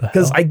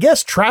 Because I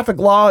guess traffic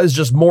law is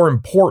just more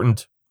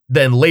important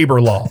than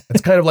labor law.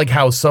 It's kind of like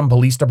how some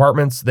police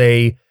departments,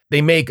 they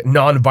make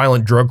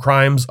nonviolent drug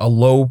crimes a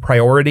low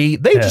priority.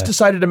 They just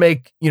decided to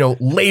make,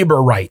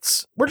 labor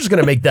rights. We're just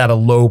going to make that a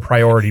low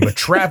priority, but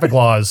traffic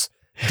laws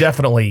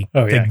definitely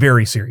take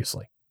very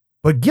seriously.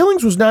 But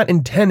Gitlings was not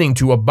intending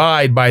to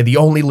abide by the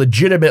only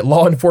legitimate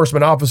law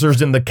enforcement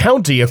officers in the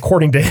county,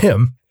 according to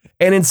him.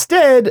 And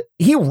instead,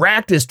 he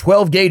racked his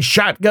 12-gauge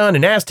shotgun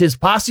and asked his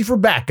posse for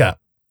backup.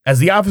 As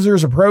the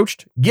officers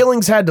approached,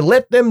 Gitlings had to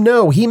let them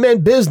know he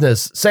meant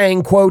business,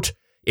 saying, quote,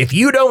 "If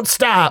you don't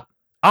stop,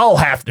 I'll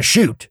have to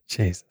shoot."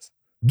 Jesus.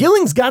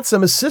 Gitlings got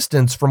some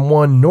assistance from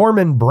one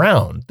Norman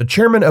Brown, the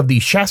chairman of the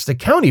Shasta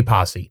County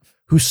posse,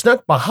 who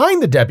snuck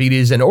behind the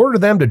deputies and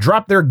ordered them to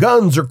drop their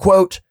guns or,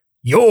 quote,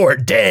 "You're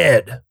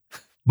dead."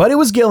 But it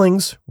was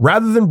Gitlings,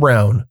 rather than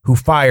Brown, who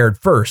fired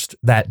first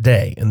that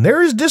day. And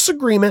there is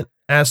disagreement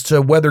as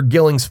to whether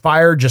Gitlings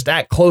fired just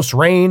at close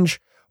range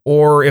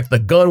or if the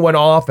gun went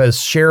off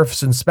as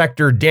Sheriff's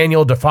Inspector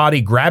Daniel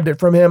Delfatti grabbed it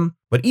from him.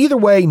 But either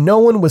way, no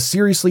one was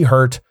seriously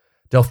hurt.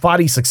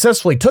 Delfatti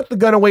successfully took the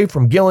gun away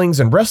from Gitlings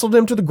and wrestled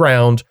him to the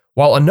ground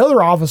while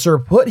another officer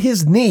put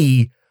his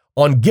knee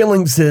on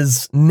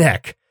Gillings's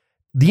neck.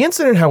 The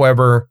incident,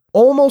 however,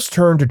 almost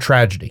turned to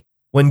tragedy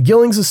when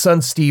Gillings'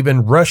 son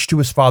Stephen rushed to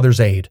his father's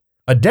aid.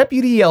 A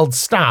deputy yelled,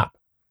 "Stop!"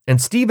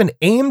 and Stephen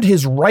aimed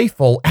his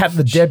rifle at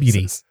the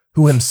deputy,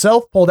 who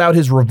himself pulled out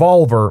his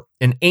revolver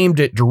and aimed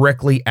it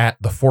directly at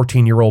the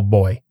 14-year-old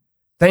boy.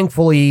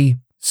 Thankfully,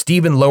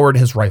 Stephen lowered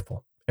his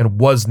rifle and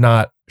was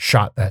not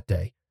shot that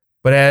day.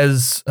 But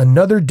as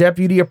another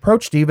deputy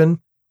approached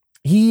Stephen,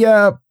 he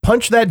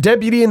punched that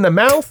deputy in the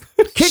mouth,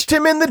 kicked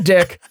him in the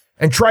dick,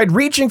 and tried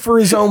reaching for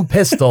his own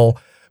pistol.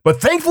 But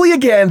thankfully,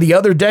 again, the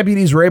other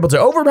deputies were able to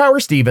overpower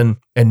Stephen,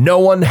 and no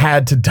one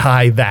had to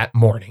die that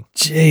morning.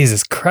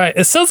 Jesus Christ.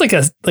 It sounds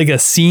like a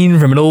scene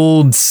from an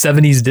old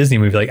 70s Disney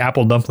movie, like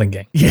Apple Dumpling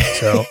Gang. Yeah.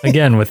 So,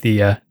 again, with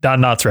the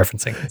Don Knotts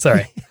referencing.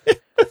 Sorry.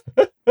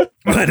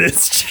 But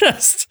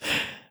it's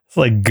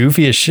like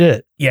goofy as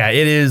shit. Yeah,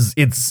 it is.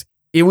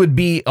 It would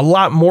be a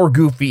lot more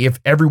goofy if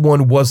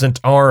everyone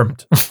wasn't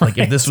armed. Like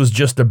if this was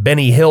just a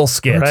Benny Hill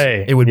skit,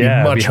 it would be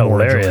much more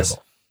hilarious.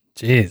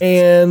 Jeez.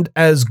 And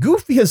as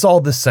goofy as all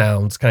this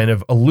sounds, kind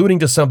of alluding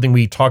to something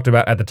we talked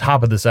about at the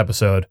top of this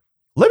episode,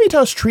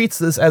 Levitas treats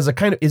this as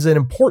an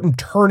important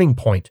turning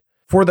point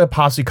for the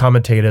Posse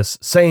Comitatus,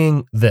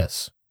 saying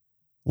this: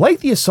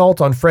 like the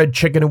assault on Fred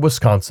Chicken in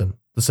Wisconsin,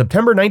 the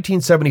September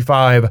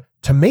 1975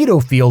 Tomato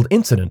Field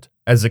incident,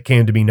 as it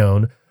came to be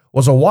known,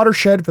 was a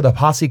watershed for the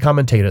Posse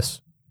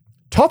Comitatus.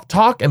 Tough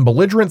talk and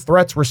belligerent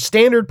threats were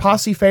standard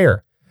Posse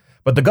fare,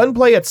 but the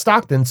gunplay at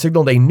Stockton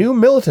signaled a new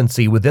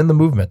militancy within the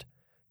movement.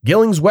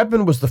 Gillings'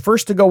 weapon was the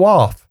first to go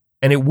off,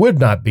 and it would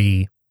not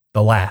be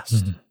the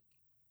last.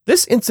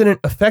 This incident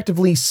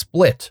effectively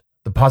split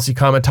the Posse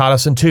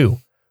Comitatus in two: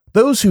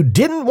 those who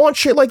didn't want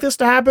shit like this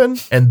to happen,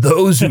 and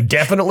those who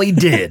definitely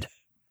did.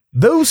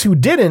 Those who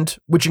didn't,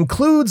 which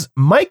includes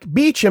Mike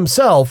Beach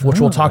himself, which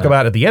we'll talk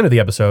about at the end of the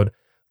episode,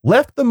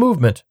 left the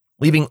movement,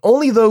 leaving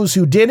only those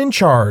who did in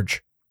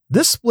charge.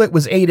 This split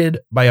was aided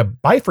by a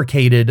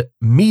bifurcated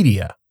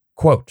media.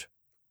 Quote,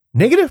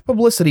 negative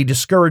publicity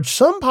discouraged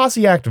some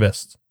Posse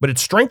activists, but it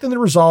strengthened the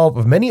resolve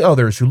of many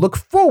others who look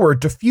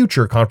forward to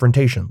future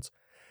confrontations.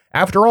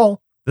 After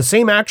all, the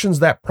same actions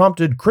that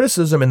prompted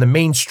criticism in the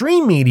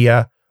mainstream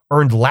media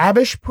earned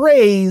lavish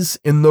praise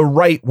in the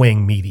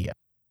right-wing media.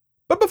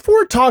 But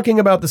before talking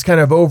about this kind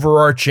of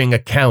overarching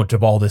account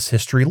of all this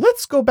history,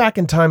 let's go back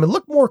in time and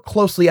look more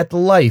closely at the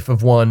life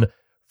of one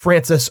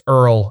Francis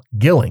Earl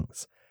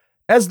Gillings.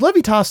 As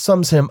Levitas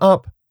sums him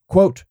up,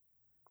 quote,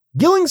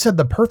 Gillings had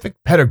the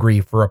perfect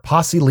pedigree for a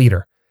Posse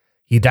leader.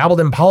 He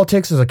dabbled in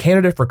politics as a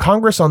candidate for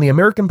Congress on the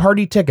American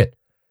Party ticket.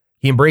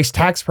 He embraced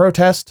tax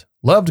protest,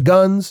 loved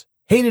guns,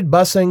 hated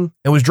busing,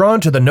 and was drawn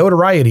to the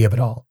notoriety of it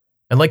all.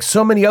 And like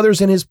so many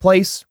others in his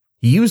place,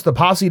 he used the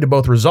Posse to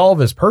both resolve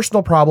his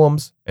personal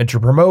problems and to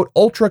promote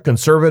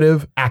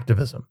ultra-conservative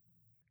activism.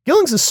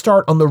 Gillings'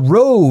 start on the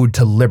road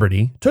to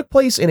liberty took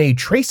place in a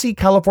Tracy,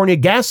 California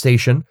gas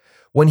station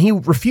when he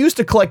refused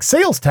to collect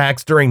sales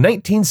tax during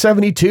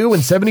 1972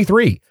 and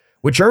 73,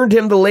 which earned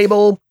him the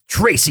label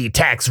Tracy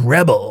Tax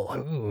Rebel.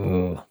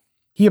 Ooh.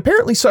 He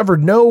apparently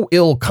suffered no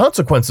ill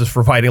consequences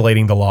for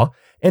violating the law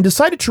and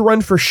decided to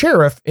run for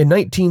sheriff in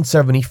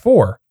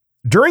 1974.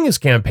 During his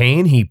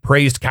campaign, he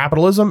praised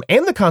capitalism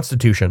and the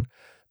Constitution,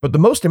 but the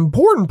most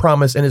important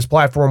promise in his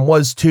platform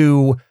was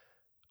to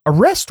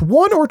arrest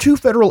 1 or 2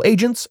 federal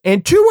agents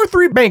and 2 or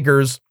 3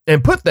 bankers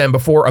and put them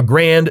before a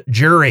grand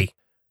jury.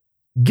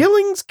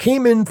 Gillings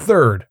came in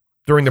third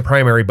during the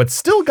primary, but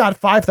still got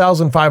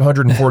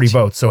 5,540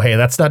 votes, so hey,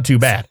 that's not too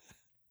bad.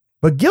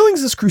 But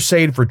Gillings'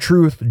 crusade for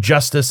truth,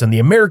 justice, and the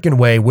American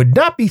way would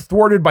not be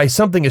thwarted by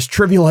something as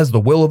trivial as the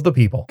will of the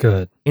people.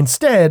 Good.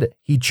 Instead,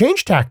 he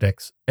changed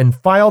tactics and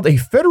filed a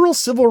federal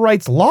civil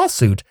rights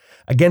lawsuit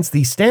against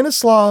the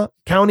Stanislaus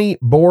County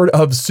Board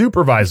of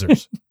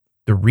Supervisors.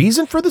 The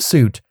reason for the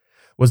suit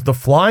was the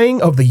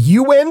flying of the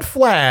UN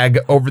flag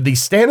over the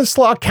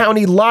Stanislaus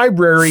County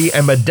Library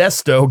in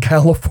Modesto,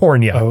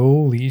 California.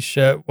 Holy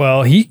shit.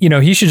 Well, he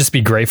should just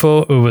be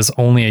grateful it was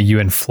only a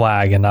UN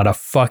flag and not a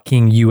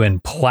fucking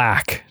UN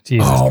plaque.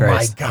 Jesus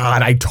Christ. My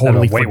God, I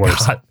totally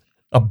forgot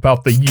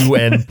about the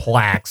UN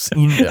plaques.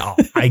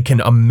 I can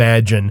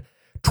imagine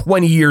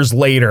 20 years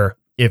later,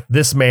 if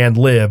this man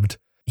lived,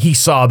 he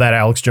saw that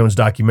Alex Jones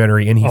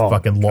documentary and he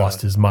fucking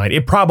lost his mind.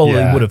 It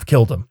probably would have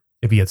killed him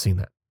if he had seen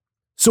that.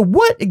 So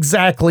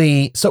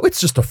it's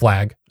just a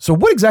flag. So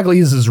what exactly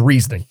is his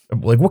reasoning?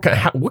 Like what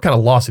kind of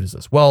lawsuit is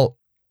this? Well,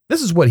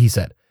 this is what he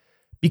said.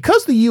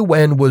 Because the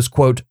UN was,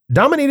 quote,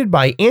 dominated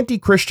by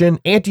anti-Christian,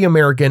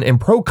 anti-American,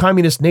 and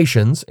pro-communist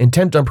nations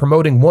intent on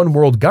promoting one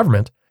world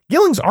government,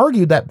 Gillings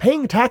argued that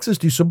paying taxes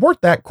to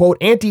support that, quote,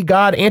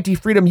 anti-God,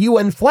 anti-freedom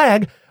UN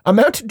flag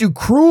amounted to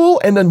cruel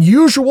and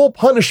unusual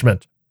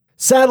punishment.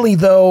 Sadly,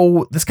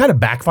 though, this kind of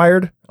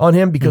backfired on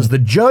him because the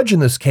judge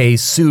in this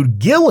case sued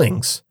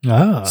Gillings,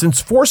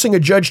 since forcing a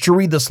judge to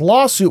read this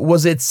lawsuit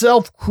was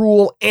itself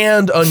cruel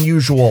and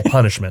unusual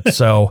punishment.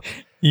 So,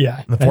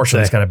 unfortunately,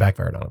 this kind of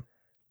backfired on him.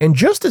 And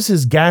just as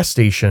his gas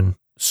station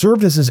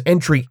served as his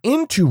entry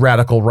into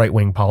radical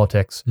right-wing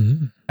politics.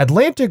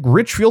 Atlantic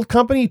Richfield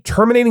Company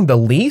terminating the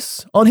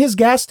lease on his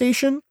gas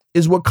station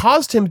is what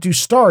caused him to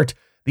start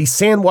the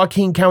San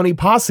Joaquin County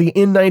Posse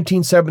in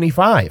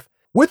 1975.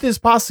 With his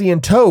posse in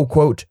tow,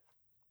 quote,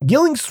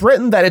 Gillings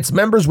threatened that its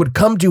members would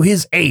come to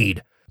his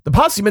aid. The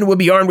possemen would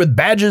be armed with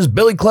badges,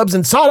 billy clubs,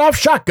 and sawed-off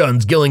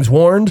shotguns, Gillings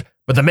warned,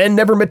 but the men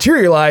never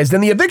materialized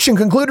and the eviction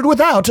concluded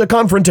without a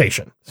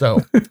confrontation.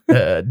 So,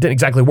 didn't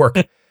exactly work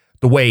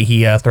the way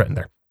he threatened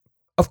there.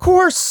 Of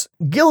course,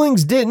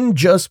 Gillings didn't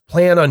just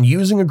plan on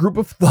using a group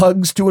of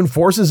thugs to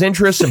enforce his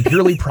interests in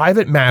purely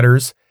private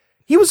matters.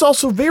 He was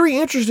also very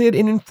interested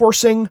in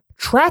enforcing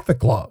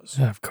traffic laws.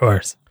 Of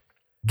course.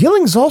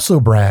 Gillings also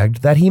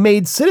bragged that he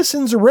made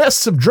citizens'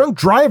 arrests of drunk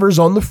drivers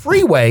on the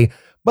freeway,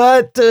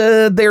 but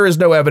there is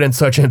no evidence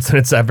such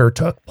incidents ever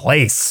took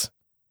place.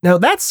 Now,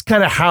 that's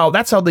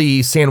how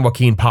the San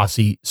Joaquin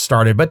Posse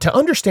started, but to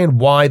understand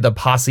why the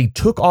posse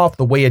took off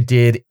the way it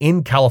did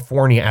in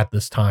California at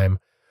this time,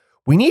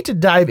 we need to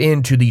dive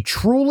into the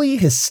truly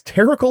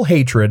hysterical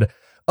hatred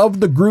of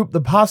the group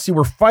the posse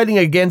were fighting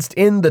against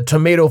in the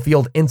tomato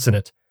field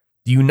incident,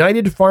 the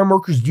United Farm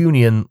Workers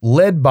Union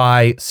led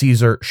by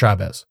Cesar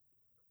Chavez.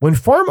 When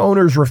farm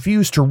owners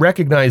refused to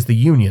recognize the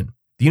union,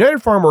 the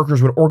United Farm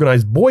Workers would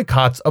organize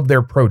boycotts of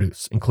their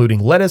produce, including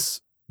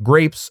lettuce,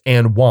 grapes,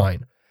 and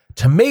wine.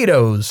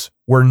 Tomatoes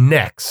were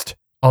next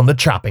on the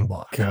chopping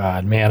block.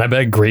 God, man, I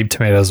bet grape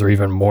tomatoes are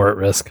even more at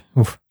risk.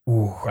 Oof.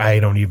 Ooh,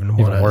 I don't even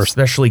want to, worse.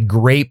 especially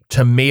grape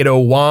tomato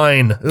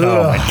wine. Ugh.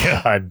 Oh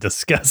my God,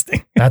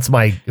 disgusting. That's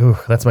my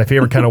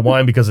favorite kind of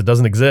wine because it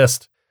doesn't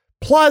exist.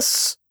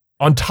 Plus,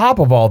 on top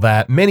of all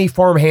that, many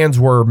farm hands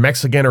were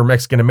Mexican or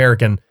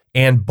Mexican-American,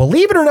 and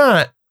believe it or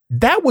not,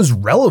 that was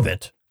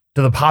relevant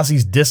to the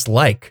posse's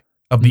dislike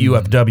of the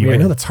UFW. Yeah. I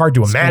know that's hard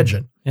to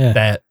imagine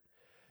that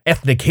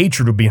ethnic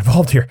hatred would be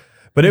involved here,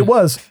 but it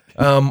was.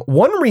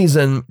 One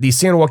reason the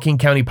San Joaquin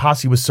County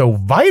Posse was so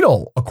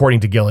vital, according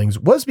to Gillings,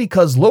 was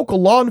because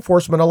local law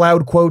enforcement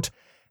allowed, quote,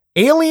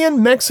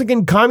 alien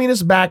Mexican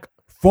communist-backed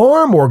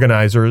farm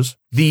organizers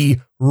the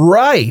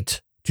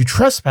right to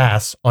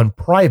trespass on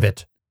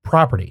private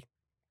property.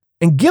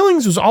 And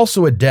Gillings was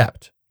also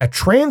adept at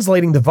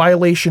translating the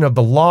violation of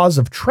the laws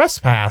of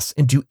trespass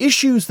into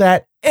issues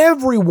that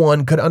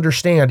everyone could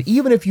understand,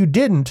 even if you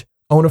didn't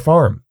own a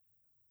farm.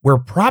 Where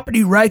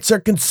property rights are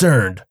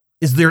concerned,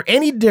 is there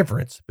any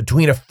difference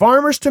between a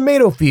farmer's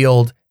tomato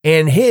field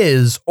and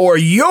his or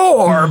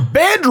your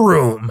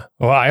bedroom?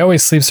 Well, I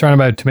always sleep surrounded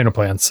by tomato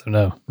plants, so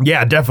no.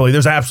 Yeah, definitely.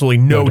 There's absolutely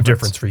no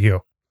difference for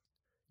you.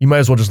 You might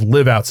as well just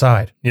live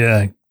outside.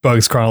 Yeah,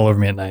 bugs crawling all over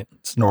me at night.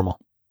 It's normal.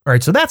 All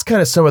right, so that's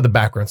kind of some of the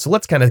background. So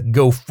let's kind of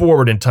go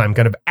forward in time,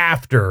 kind of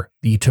after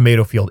the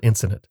tomato field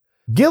incident.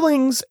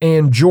 Gillings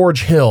and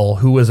George Hill,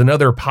 who was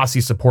another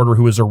posse supporter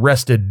who was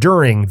arrested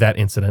during that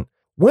incident,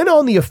 went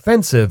on the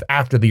offensive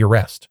after the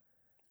arrest.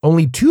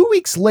 Only 2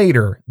 weeks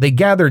later, they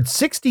gathered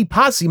 60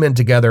 posse men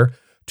together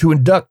to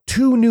induct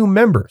 2 new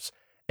members.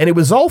 And it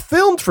was all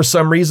filmed for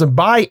some reason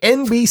by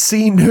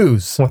NBC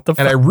News. What the fuck?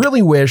 And I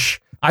really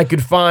wish I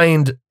could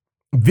find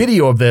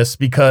video of this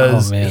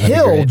because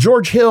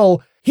George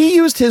Hill, he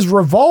used his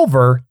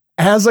revolver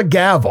as a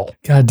gavel.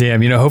 God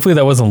damn, hopefully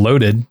that wasn't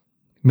loaded.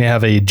 We may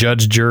have a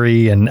judge,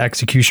 jury, and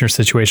executioner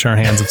situation on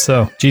our hands. If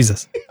so,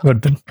 Jesus, it would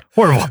have been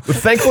horrible. But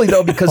thankfully,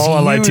 though, because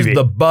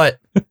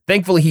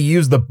he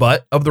used the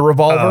butt of the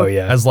revolver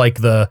as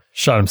like the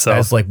shot himself,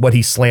 as like what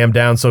he slammed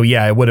down. So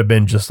yeah, it would have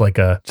been just like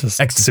a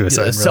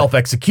suicide, really.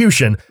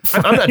 Self-execution.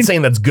 I'm not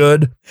saying that's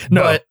good,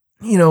 but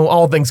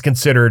all things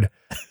considered,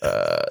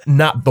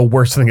 not the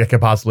worst thing that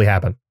could possibly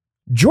happen.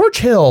 George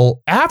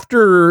Hill,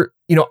 after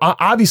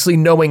obviously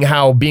knowing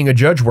how being a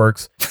judge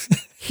works,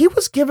 he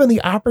was given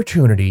the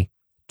opportunity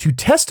to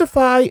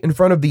testify in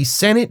front of the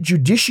Senate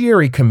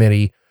Judiciary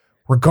Committee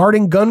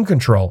regarding gun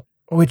control,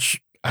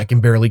 which I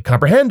can barely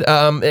comprehend.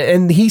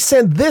 And he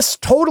said this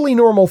totally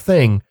normal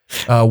thing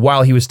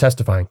while he was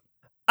testifying.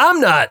 I'm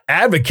not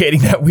advocating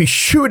that we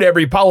shoot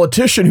every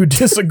politician who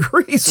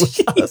disagrees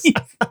with us,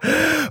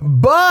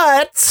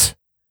 but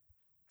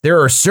there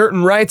are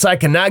certain rights I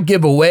cannot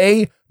give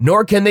away,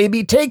 nor can they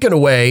be taken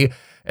away.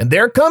 And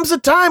there comes a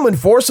time when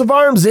force of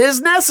arms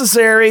is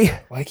necessary.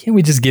 Why can't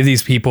we just give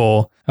these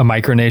people a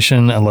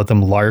micronation and let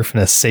them larf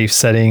in a safe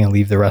setting and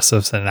leave the rest of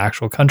us in an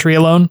actual country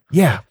alone?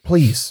 Yeah,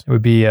 please. It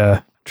would be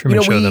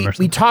Truman Show them or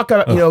something. We talk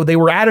about, they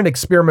were at an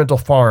experimental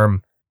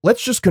farm.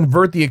 Let's just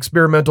convert the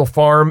experimental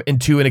farm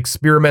into an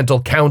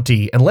experimental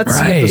county and let's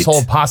see if this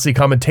whole posse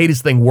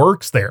comitatus thing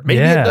works there.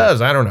 Maybe it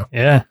does. I don't know.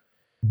 Yeah.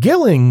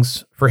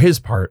 Gillings, for his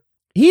part,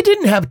 he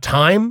didn't have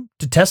time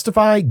to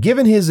testify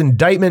given his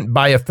indictment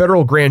by a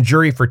federal grand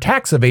jury for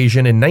tax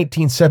evasion in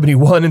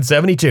 1971 and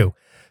 72,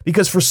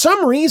 because for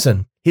some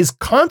reason, his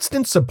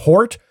constant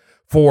support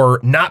for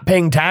not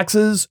paying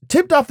taxes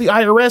tipped off the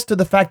IRS to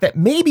the fact that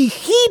maybe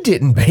he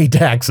didn't pay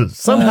taxes.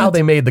 Somehow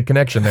they made the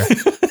connection there.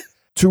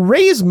 To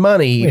raise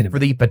money for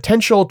the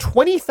potential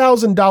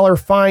 $20,000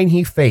 fine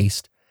he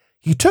faced,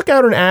 he took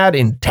out an ad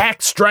in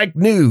Tax Strike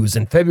News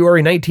in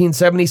February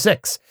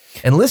 1976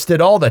 and listed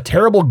all the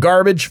terrible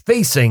garbage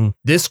facing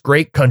this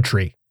great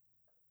country.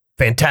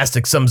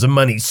 Fantastic sums of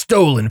money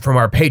stolen from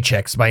our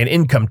paychecks by an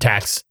income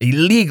tax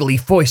illegally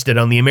foisted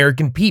on the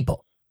American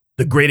people.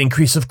 The great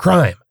increase of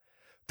crime.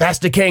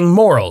 Fast decaying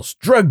morals,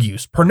 drug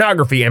use,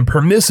 pornography, and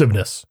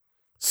permissiveness.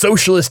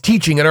 Socialist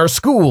teaching in our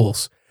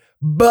schools.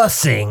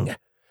 Busing.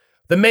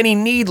 The many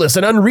needless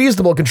and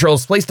unreasonable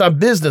controls placed on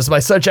business by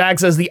such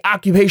acts as the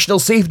Occupational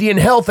Safety and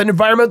Health and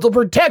Environmental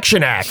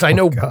Protection Act. I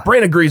know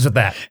Brent agrees with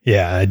that.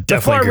 Yeah, I definitely agree with that.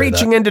 The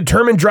far-reaching and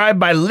determined drive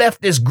by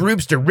leftist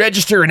groups to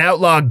register and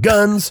outlaw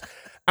guns.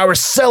 Our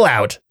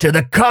sellout to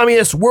the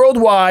communists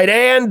worldwide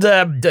and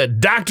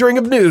doctoring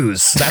of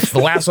news. That's the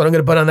last one I'm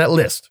going to put on that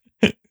list.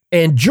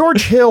 And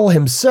George Hill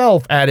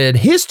himself added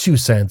his 2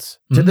 cents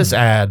to this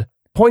ad,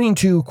 pointing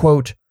to,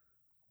 quote,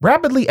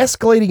 rapidly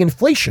escalating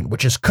inflation,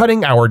 which is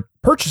cutting our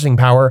purchasing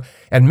power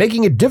and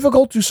making it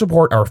difficult to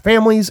support our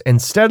families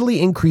and steadily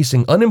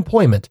increasing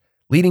unemployment,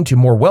 leading to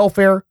more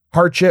welfare,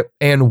 hardship,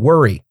 and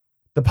worry.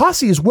 The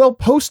posse is well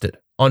posted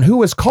on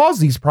who has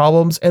caused these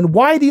problems and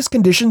why these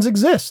conditions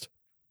exist.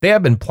 They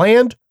have been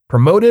planned,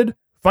 promoted,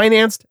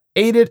 financed,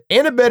 aided,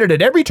 and abetted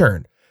at every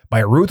turn by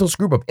a ruthless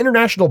group of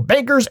international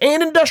bankers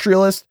and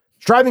industrialists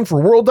striving for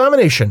world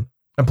domination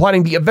and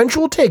plotting the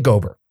eventual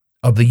takeover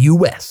of the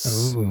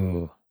U.S.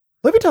 Ooh.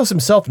 Levitas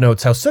himself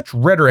notes how such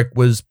rhetoric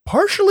was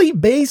partially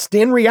based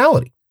in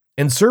reality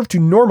and served to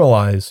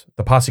normalize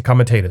the posse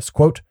comitatus.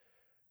 Quote,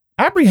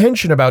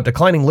 apprehension about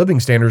declining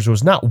living standards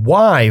was not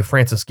why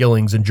Francis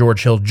Gillings and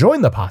George Hill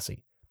joined the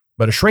posse,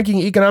 but a shrinking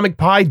economic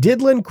pie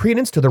did lend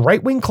credence to the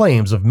right-wing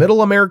claims of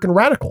middle American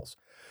radicals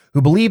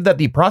who believed that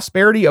the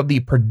prosperity of the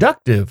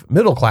productive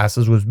middle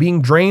classes was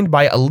being drained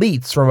by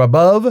elites from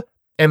above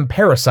and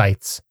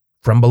parasites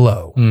from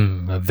below.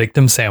 A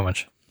victim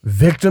sandwich.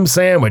 Victim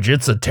sandwich.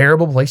 It's a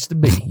terrible place to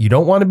be. You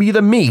don't want to be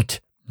the meat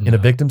in a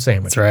victim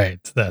sandwich. That's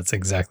right. That's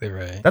exactly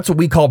right. That's what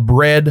we call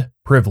bread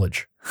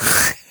privilege.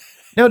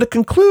 Now, to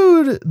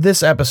conclude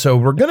this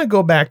episode, we're going to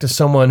go back to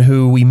someone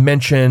who we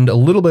mentioned a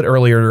little bit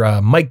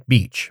earlier, Mike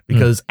Beach,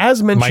 because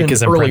as mentioned Mike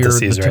is in earlier,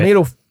 parentheses, the right?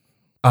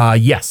 tomato.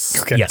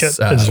 Yes, Okay, yes.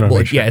 good. I just wanna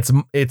make sure. Yeah,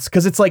 it's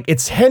because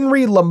it's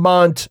Henry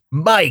Lamont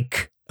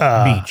Mike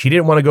Beach. He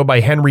didn't want to go by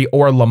Henry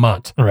or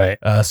Lamont. Right.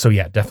 So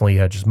yeah, definitely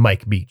just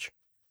Mike Beach.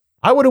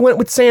 I would have went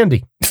with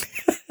Sandy.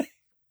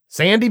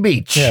 Sandy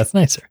Beach. Yeah, it's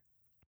nicer.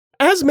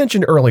 As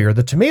mentioned earlier,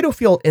 the tomato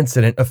field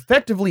incident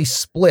effectively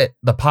split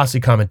the posse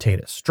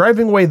comitatus,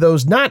 driving away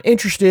those not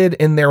interested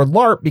in their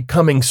LARP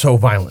becoming so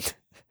violent.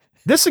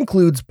 This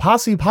includes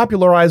posse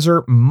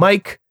popularizer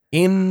Mike,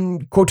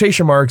 in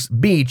quotation marks,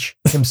 Beach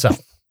himself.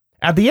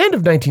 At the end of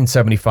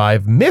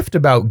 1975, miffed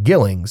about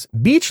Gillings,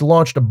 Beach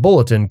launched a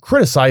bulletin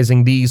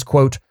criticizing these,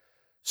 quote,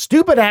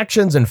 stupid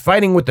actions and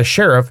fighting with the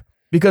sheriff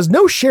because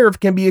no sheriff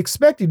can be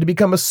expected to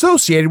become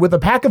associated with a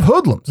pack of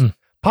hoodlums.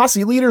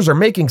 Posse leaders are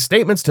making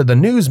statements to the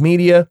news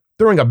media,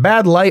 throwing a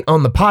bad light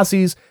on the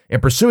posses,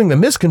 and pursuing the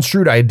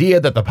misconstrued idea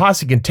that the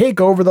posse can take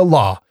over the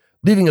law,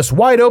 leaving us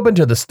wide open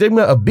to the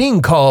stigma of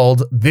being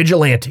called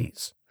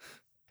vigilantes.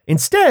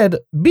 Instead,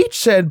 Beach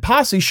said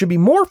posse should be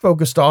more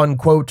focused on,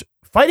 quote,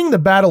 fighting the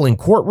battle in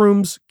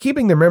courtrooms,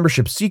 keeping their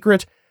membership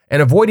secret,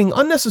 and avoiding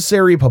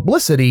unnecessary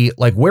publicity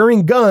like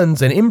wearing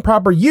guns and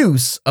improper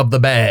use of the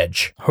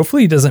badge.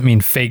 Hopefully he doesn't mean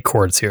fake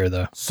courts here,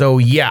 though. So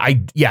I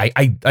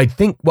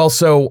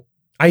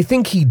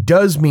think he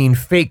does mean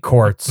fake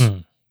courts,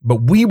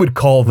 but we would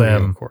call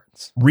them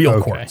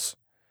real courts.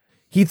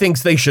 He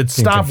thinks they should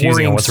stop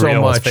worrying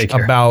so much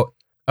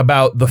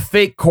about the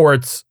fake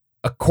courts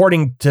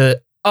according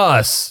to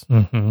us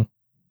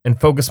and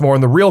focus more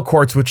on the real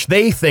courts, which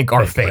they think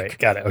are fake. Right.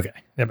 Got it. Okay.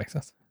 That makes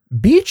sense.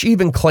 Beach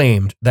even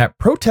claimed that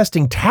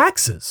protesting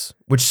taxes,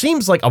 which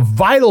seems like a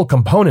vital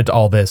component to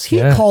all this, he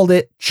called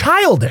it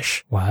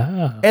childish.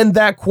 Wow. And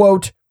that,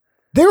 quote,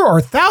 there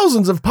are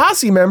thousands of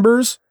posse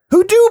members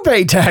who do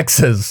pay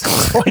taxes.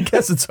 So I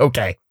guess it's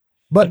okay.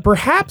 But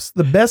perhaps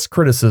the best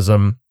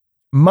criticism,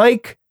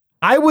 Mike,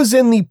 I was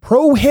in the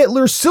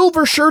pro-Hitler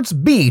silver shirts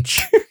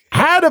Beach,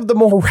 had of the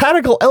more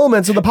radical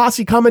elements of the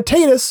posse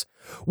comitatus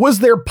was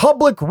their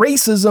public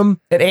racism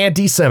and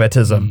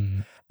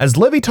anti-Semitism. As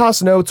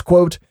Levitas notes,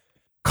 quote,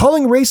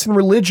 calling race and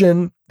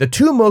religion the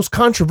two most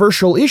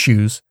controversial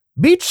issues,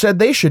 Beach said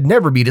they should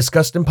never be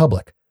discussed in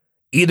public.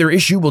 Either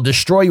issue will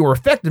destroy your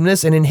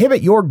effectiveness and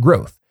inhibit your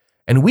growth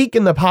and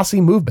weaken the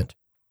posse movement.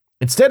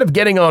 Instead of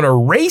getting on a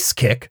race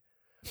kick,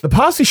 the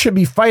posse should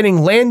be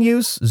fighting land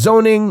use,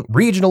 zoning,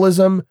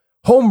 regionalism,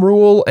 home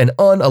rule, and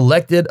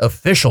unelected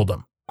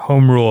officialdom.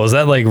 Home rule, is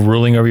that like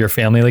ruling over your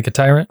family like a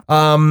tyrant?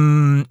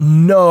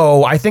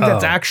 No, I think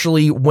that's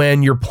actually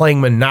when you're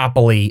playing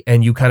Monopoly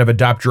and you kind of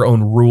adopt your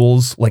own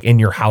rules like in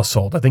your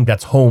household. I think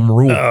that's home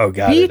rule. Oh,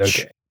 got Beach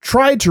it. Okay.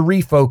 tried to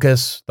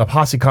refocus the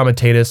posse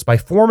comitatus by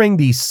forming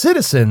the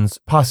citizens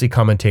posse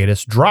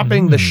comitatus,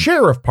 dropping the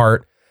sheriff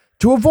part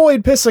to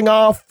avoid pissing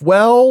off,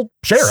 well,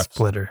 sheriffs.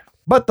 Splitter.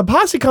 But the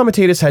posse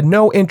comitatus had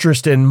no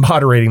interest in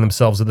moderating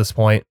themselves at this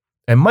point,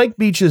 and Mike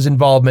Beach's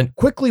involvement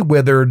quickly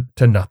withered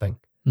to nothing.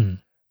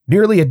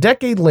 Nearly a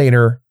decade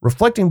later,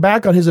 reflecting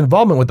back on his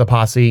involvement with the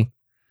posse,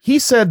 he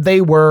said they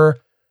were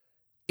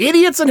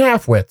idiots and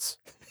halfwits.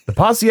 The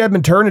posse had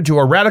been turned into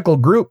a radical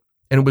group,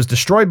 and it was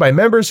destroyed by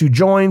members who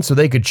joined so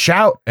they could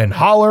shout and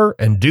holler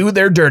and do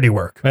their dirty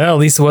work. Well, at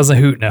least it wasn't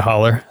hoot and a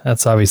holler.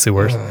 That's obviously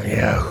worse.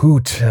 Yeah,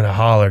 hoot and a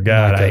holler.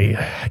 God,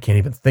 I can't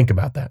even think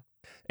about that.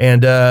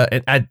 And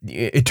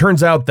it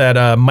turns out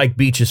that Mike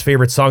Beach's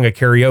favorite song at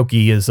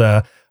karaoke is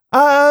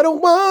I don't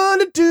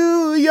want to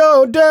do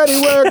your dirty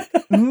work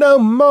no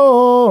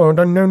more.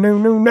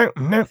 No.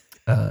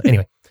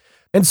 Anyway,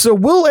 and so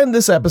we'll end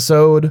this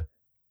episode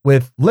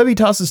with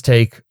Levitas's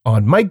take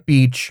on Mike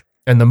Beach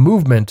and the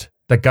movement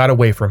that got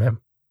away from him.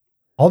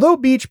 Although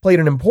Beach played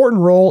an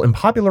important role in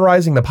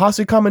popularizing the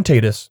Posse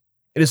Comitatus,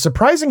 it is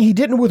surprising he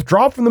didn't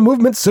withdraw from the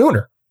movement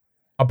sooner.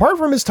 Apart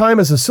from his time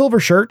as a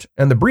silver shirt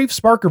and the brief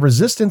spark of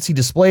resistance he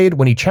displayed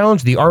when he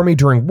challenged the army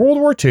during World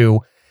War II,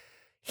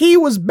 he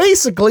was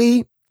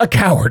basically a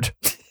coward.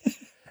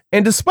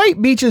 And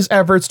despite Beach's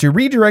efforts to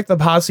redirect the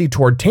posse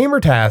toward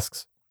tamer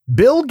tasks,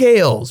 Bill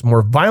Gale's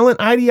more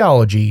violent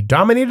ideology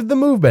dominated the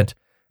movement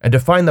and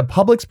defined the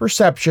public's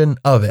perception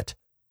of it.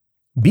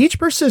 Beach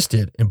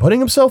persisted in putting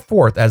himself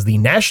forth as the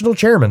national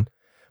chairman,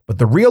 but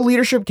the real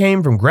leadership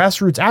came from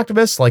grassroots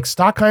activists like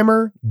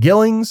Stockheimer,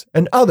 Gillings,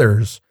 and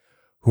others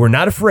who were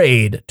not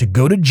afraid to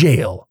go to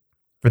jail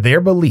for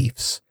their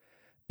beliefs.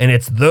 And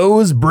it's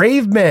those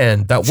brave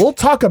men that we'll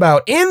talk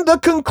about in the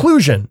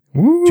conclusion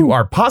to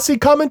our Posse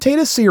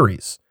Comitatus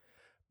series.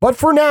 But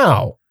for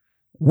now,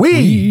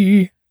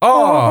 we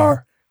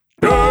are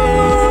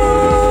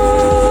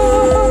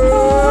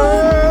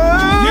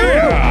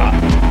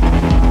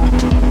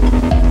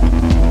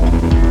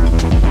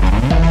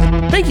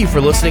Thank you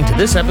for listening to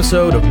this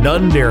episode of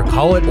None Dare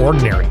Call It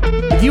Ordinary.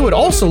 If you would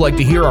also like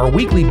to hear our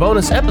weekly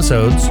bonus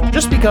episodes,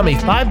 just become a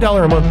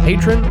 $5 a month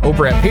patron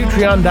over at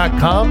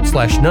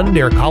patreon.com/None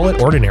Dare Call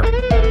It Ordinary.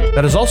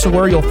 That is also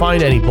where you'll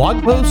find any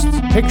blog posts,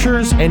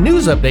 pictures, and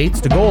news updates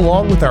to go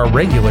along with our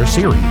regular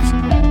series.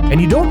 And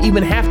you don't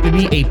even have to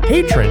be a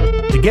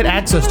patron to get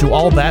access to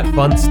all that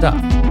fun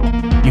stuff.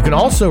 You can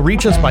also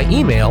reach us by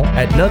email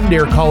at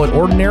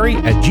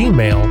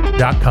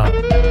nonedarecallitordinary@gmail.com.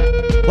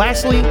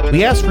 Lastly,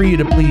 we ask for you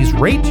to please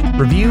rate,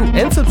 review,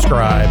 and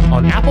subscribe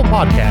on Apple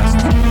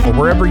Podcasts or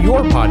wherever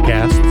your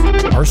podcasts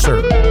are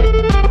served.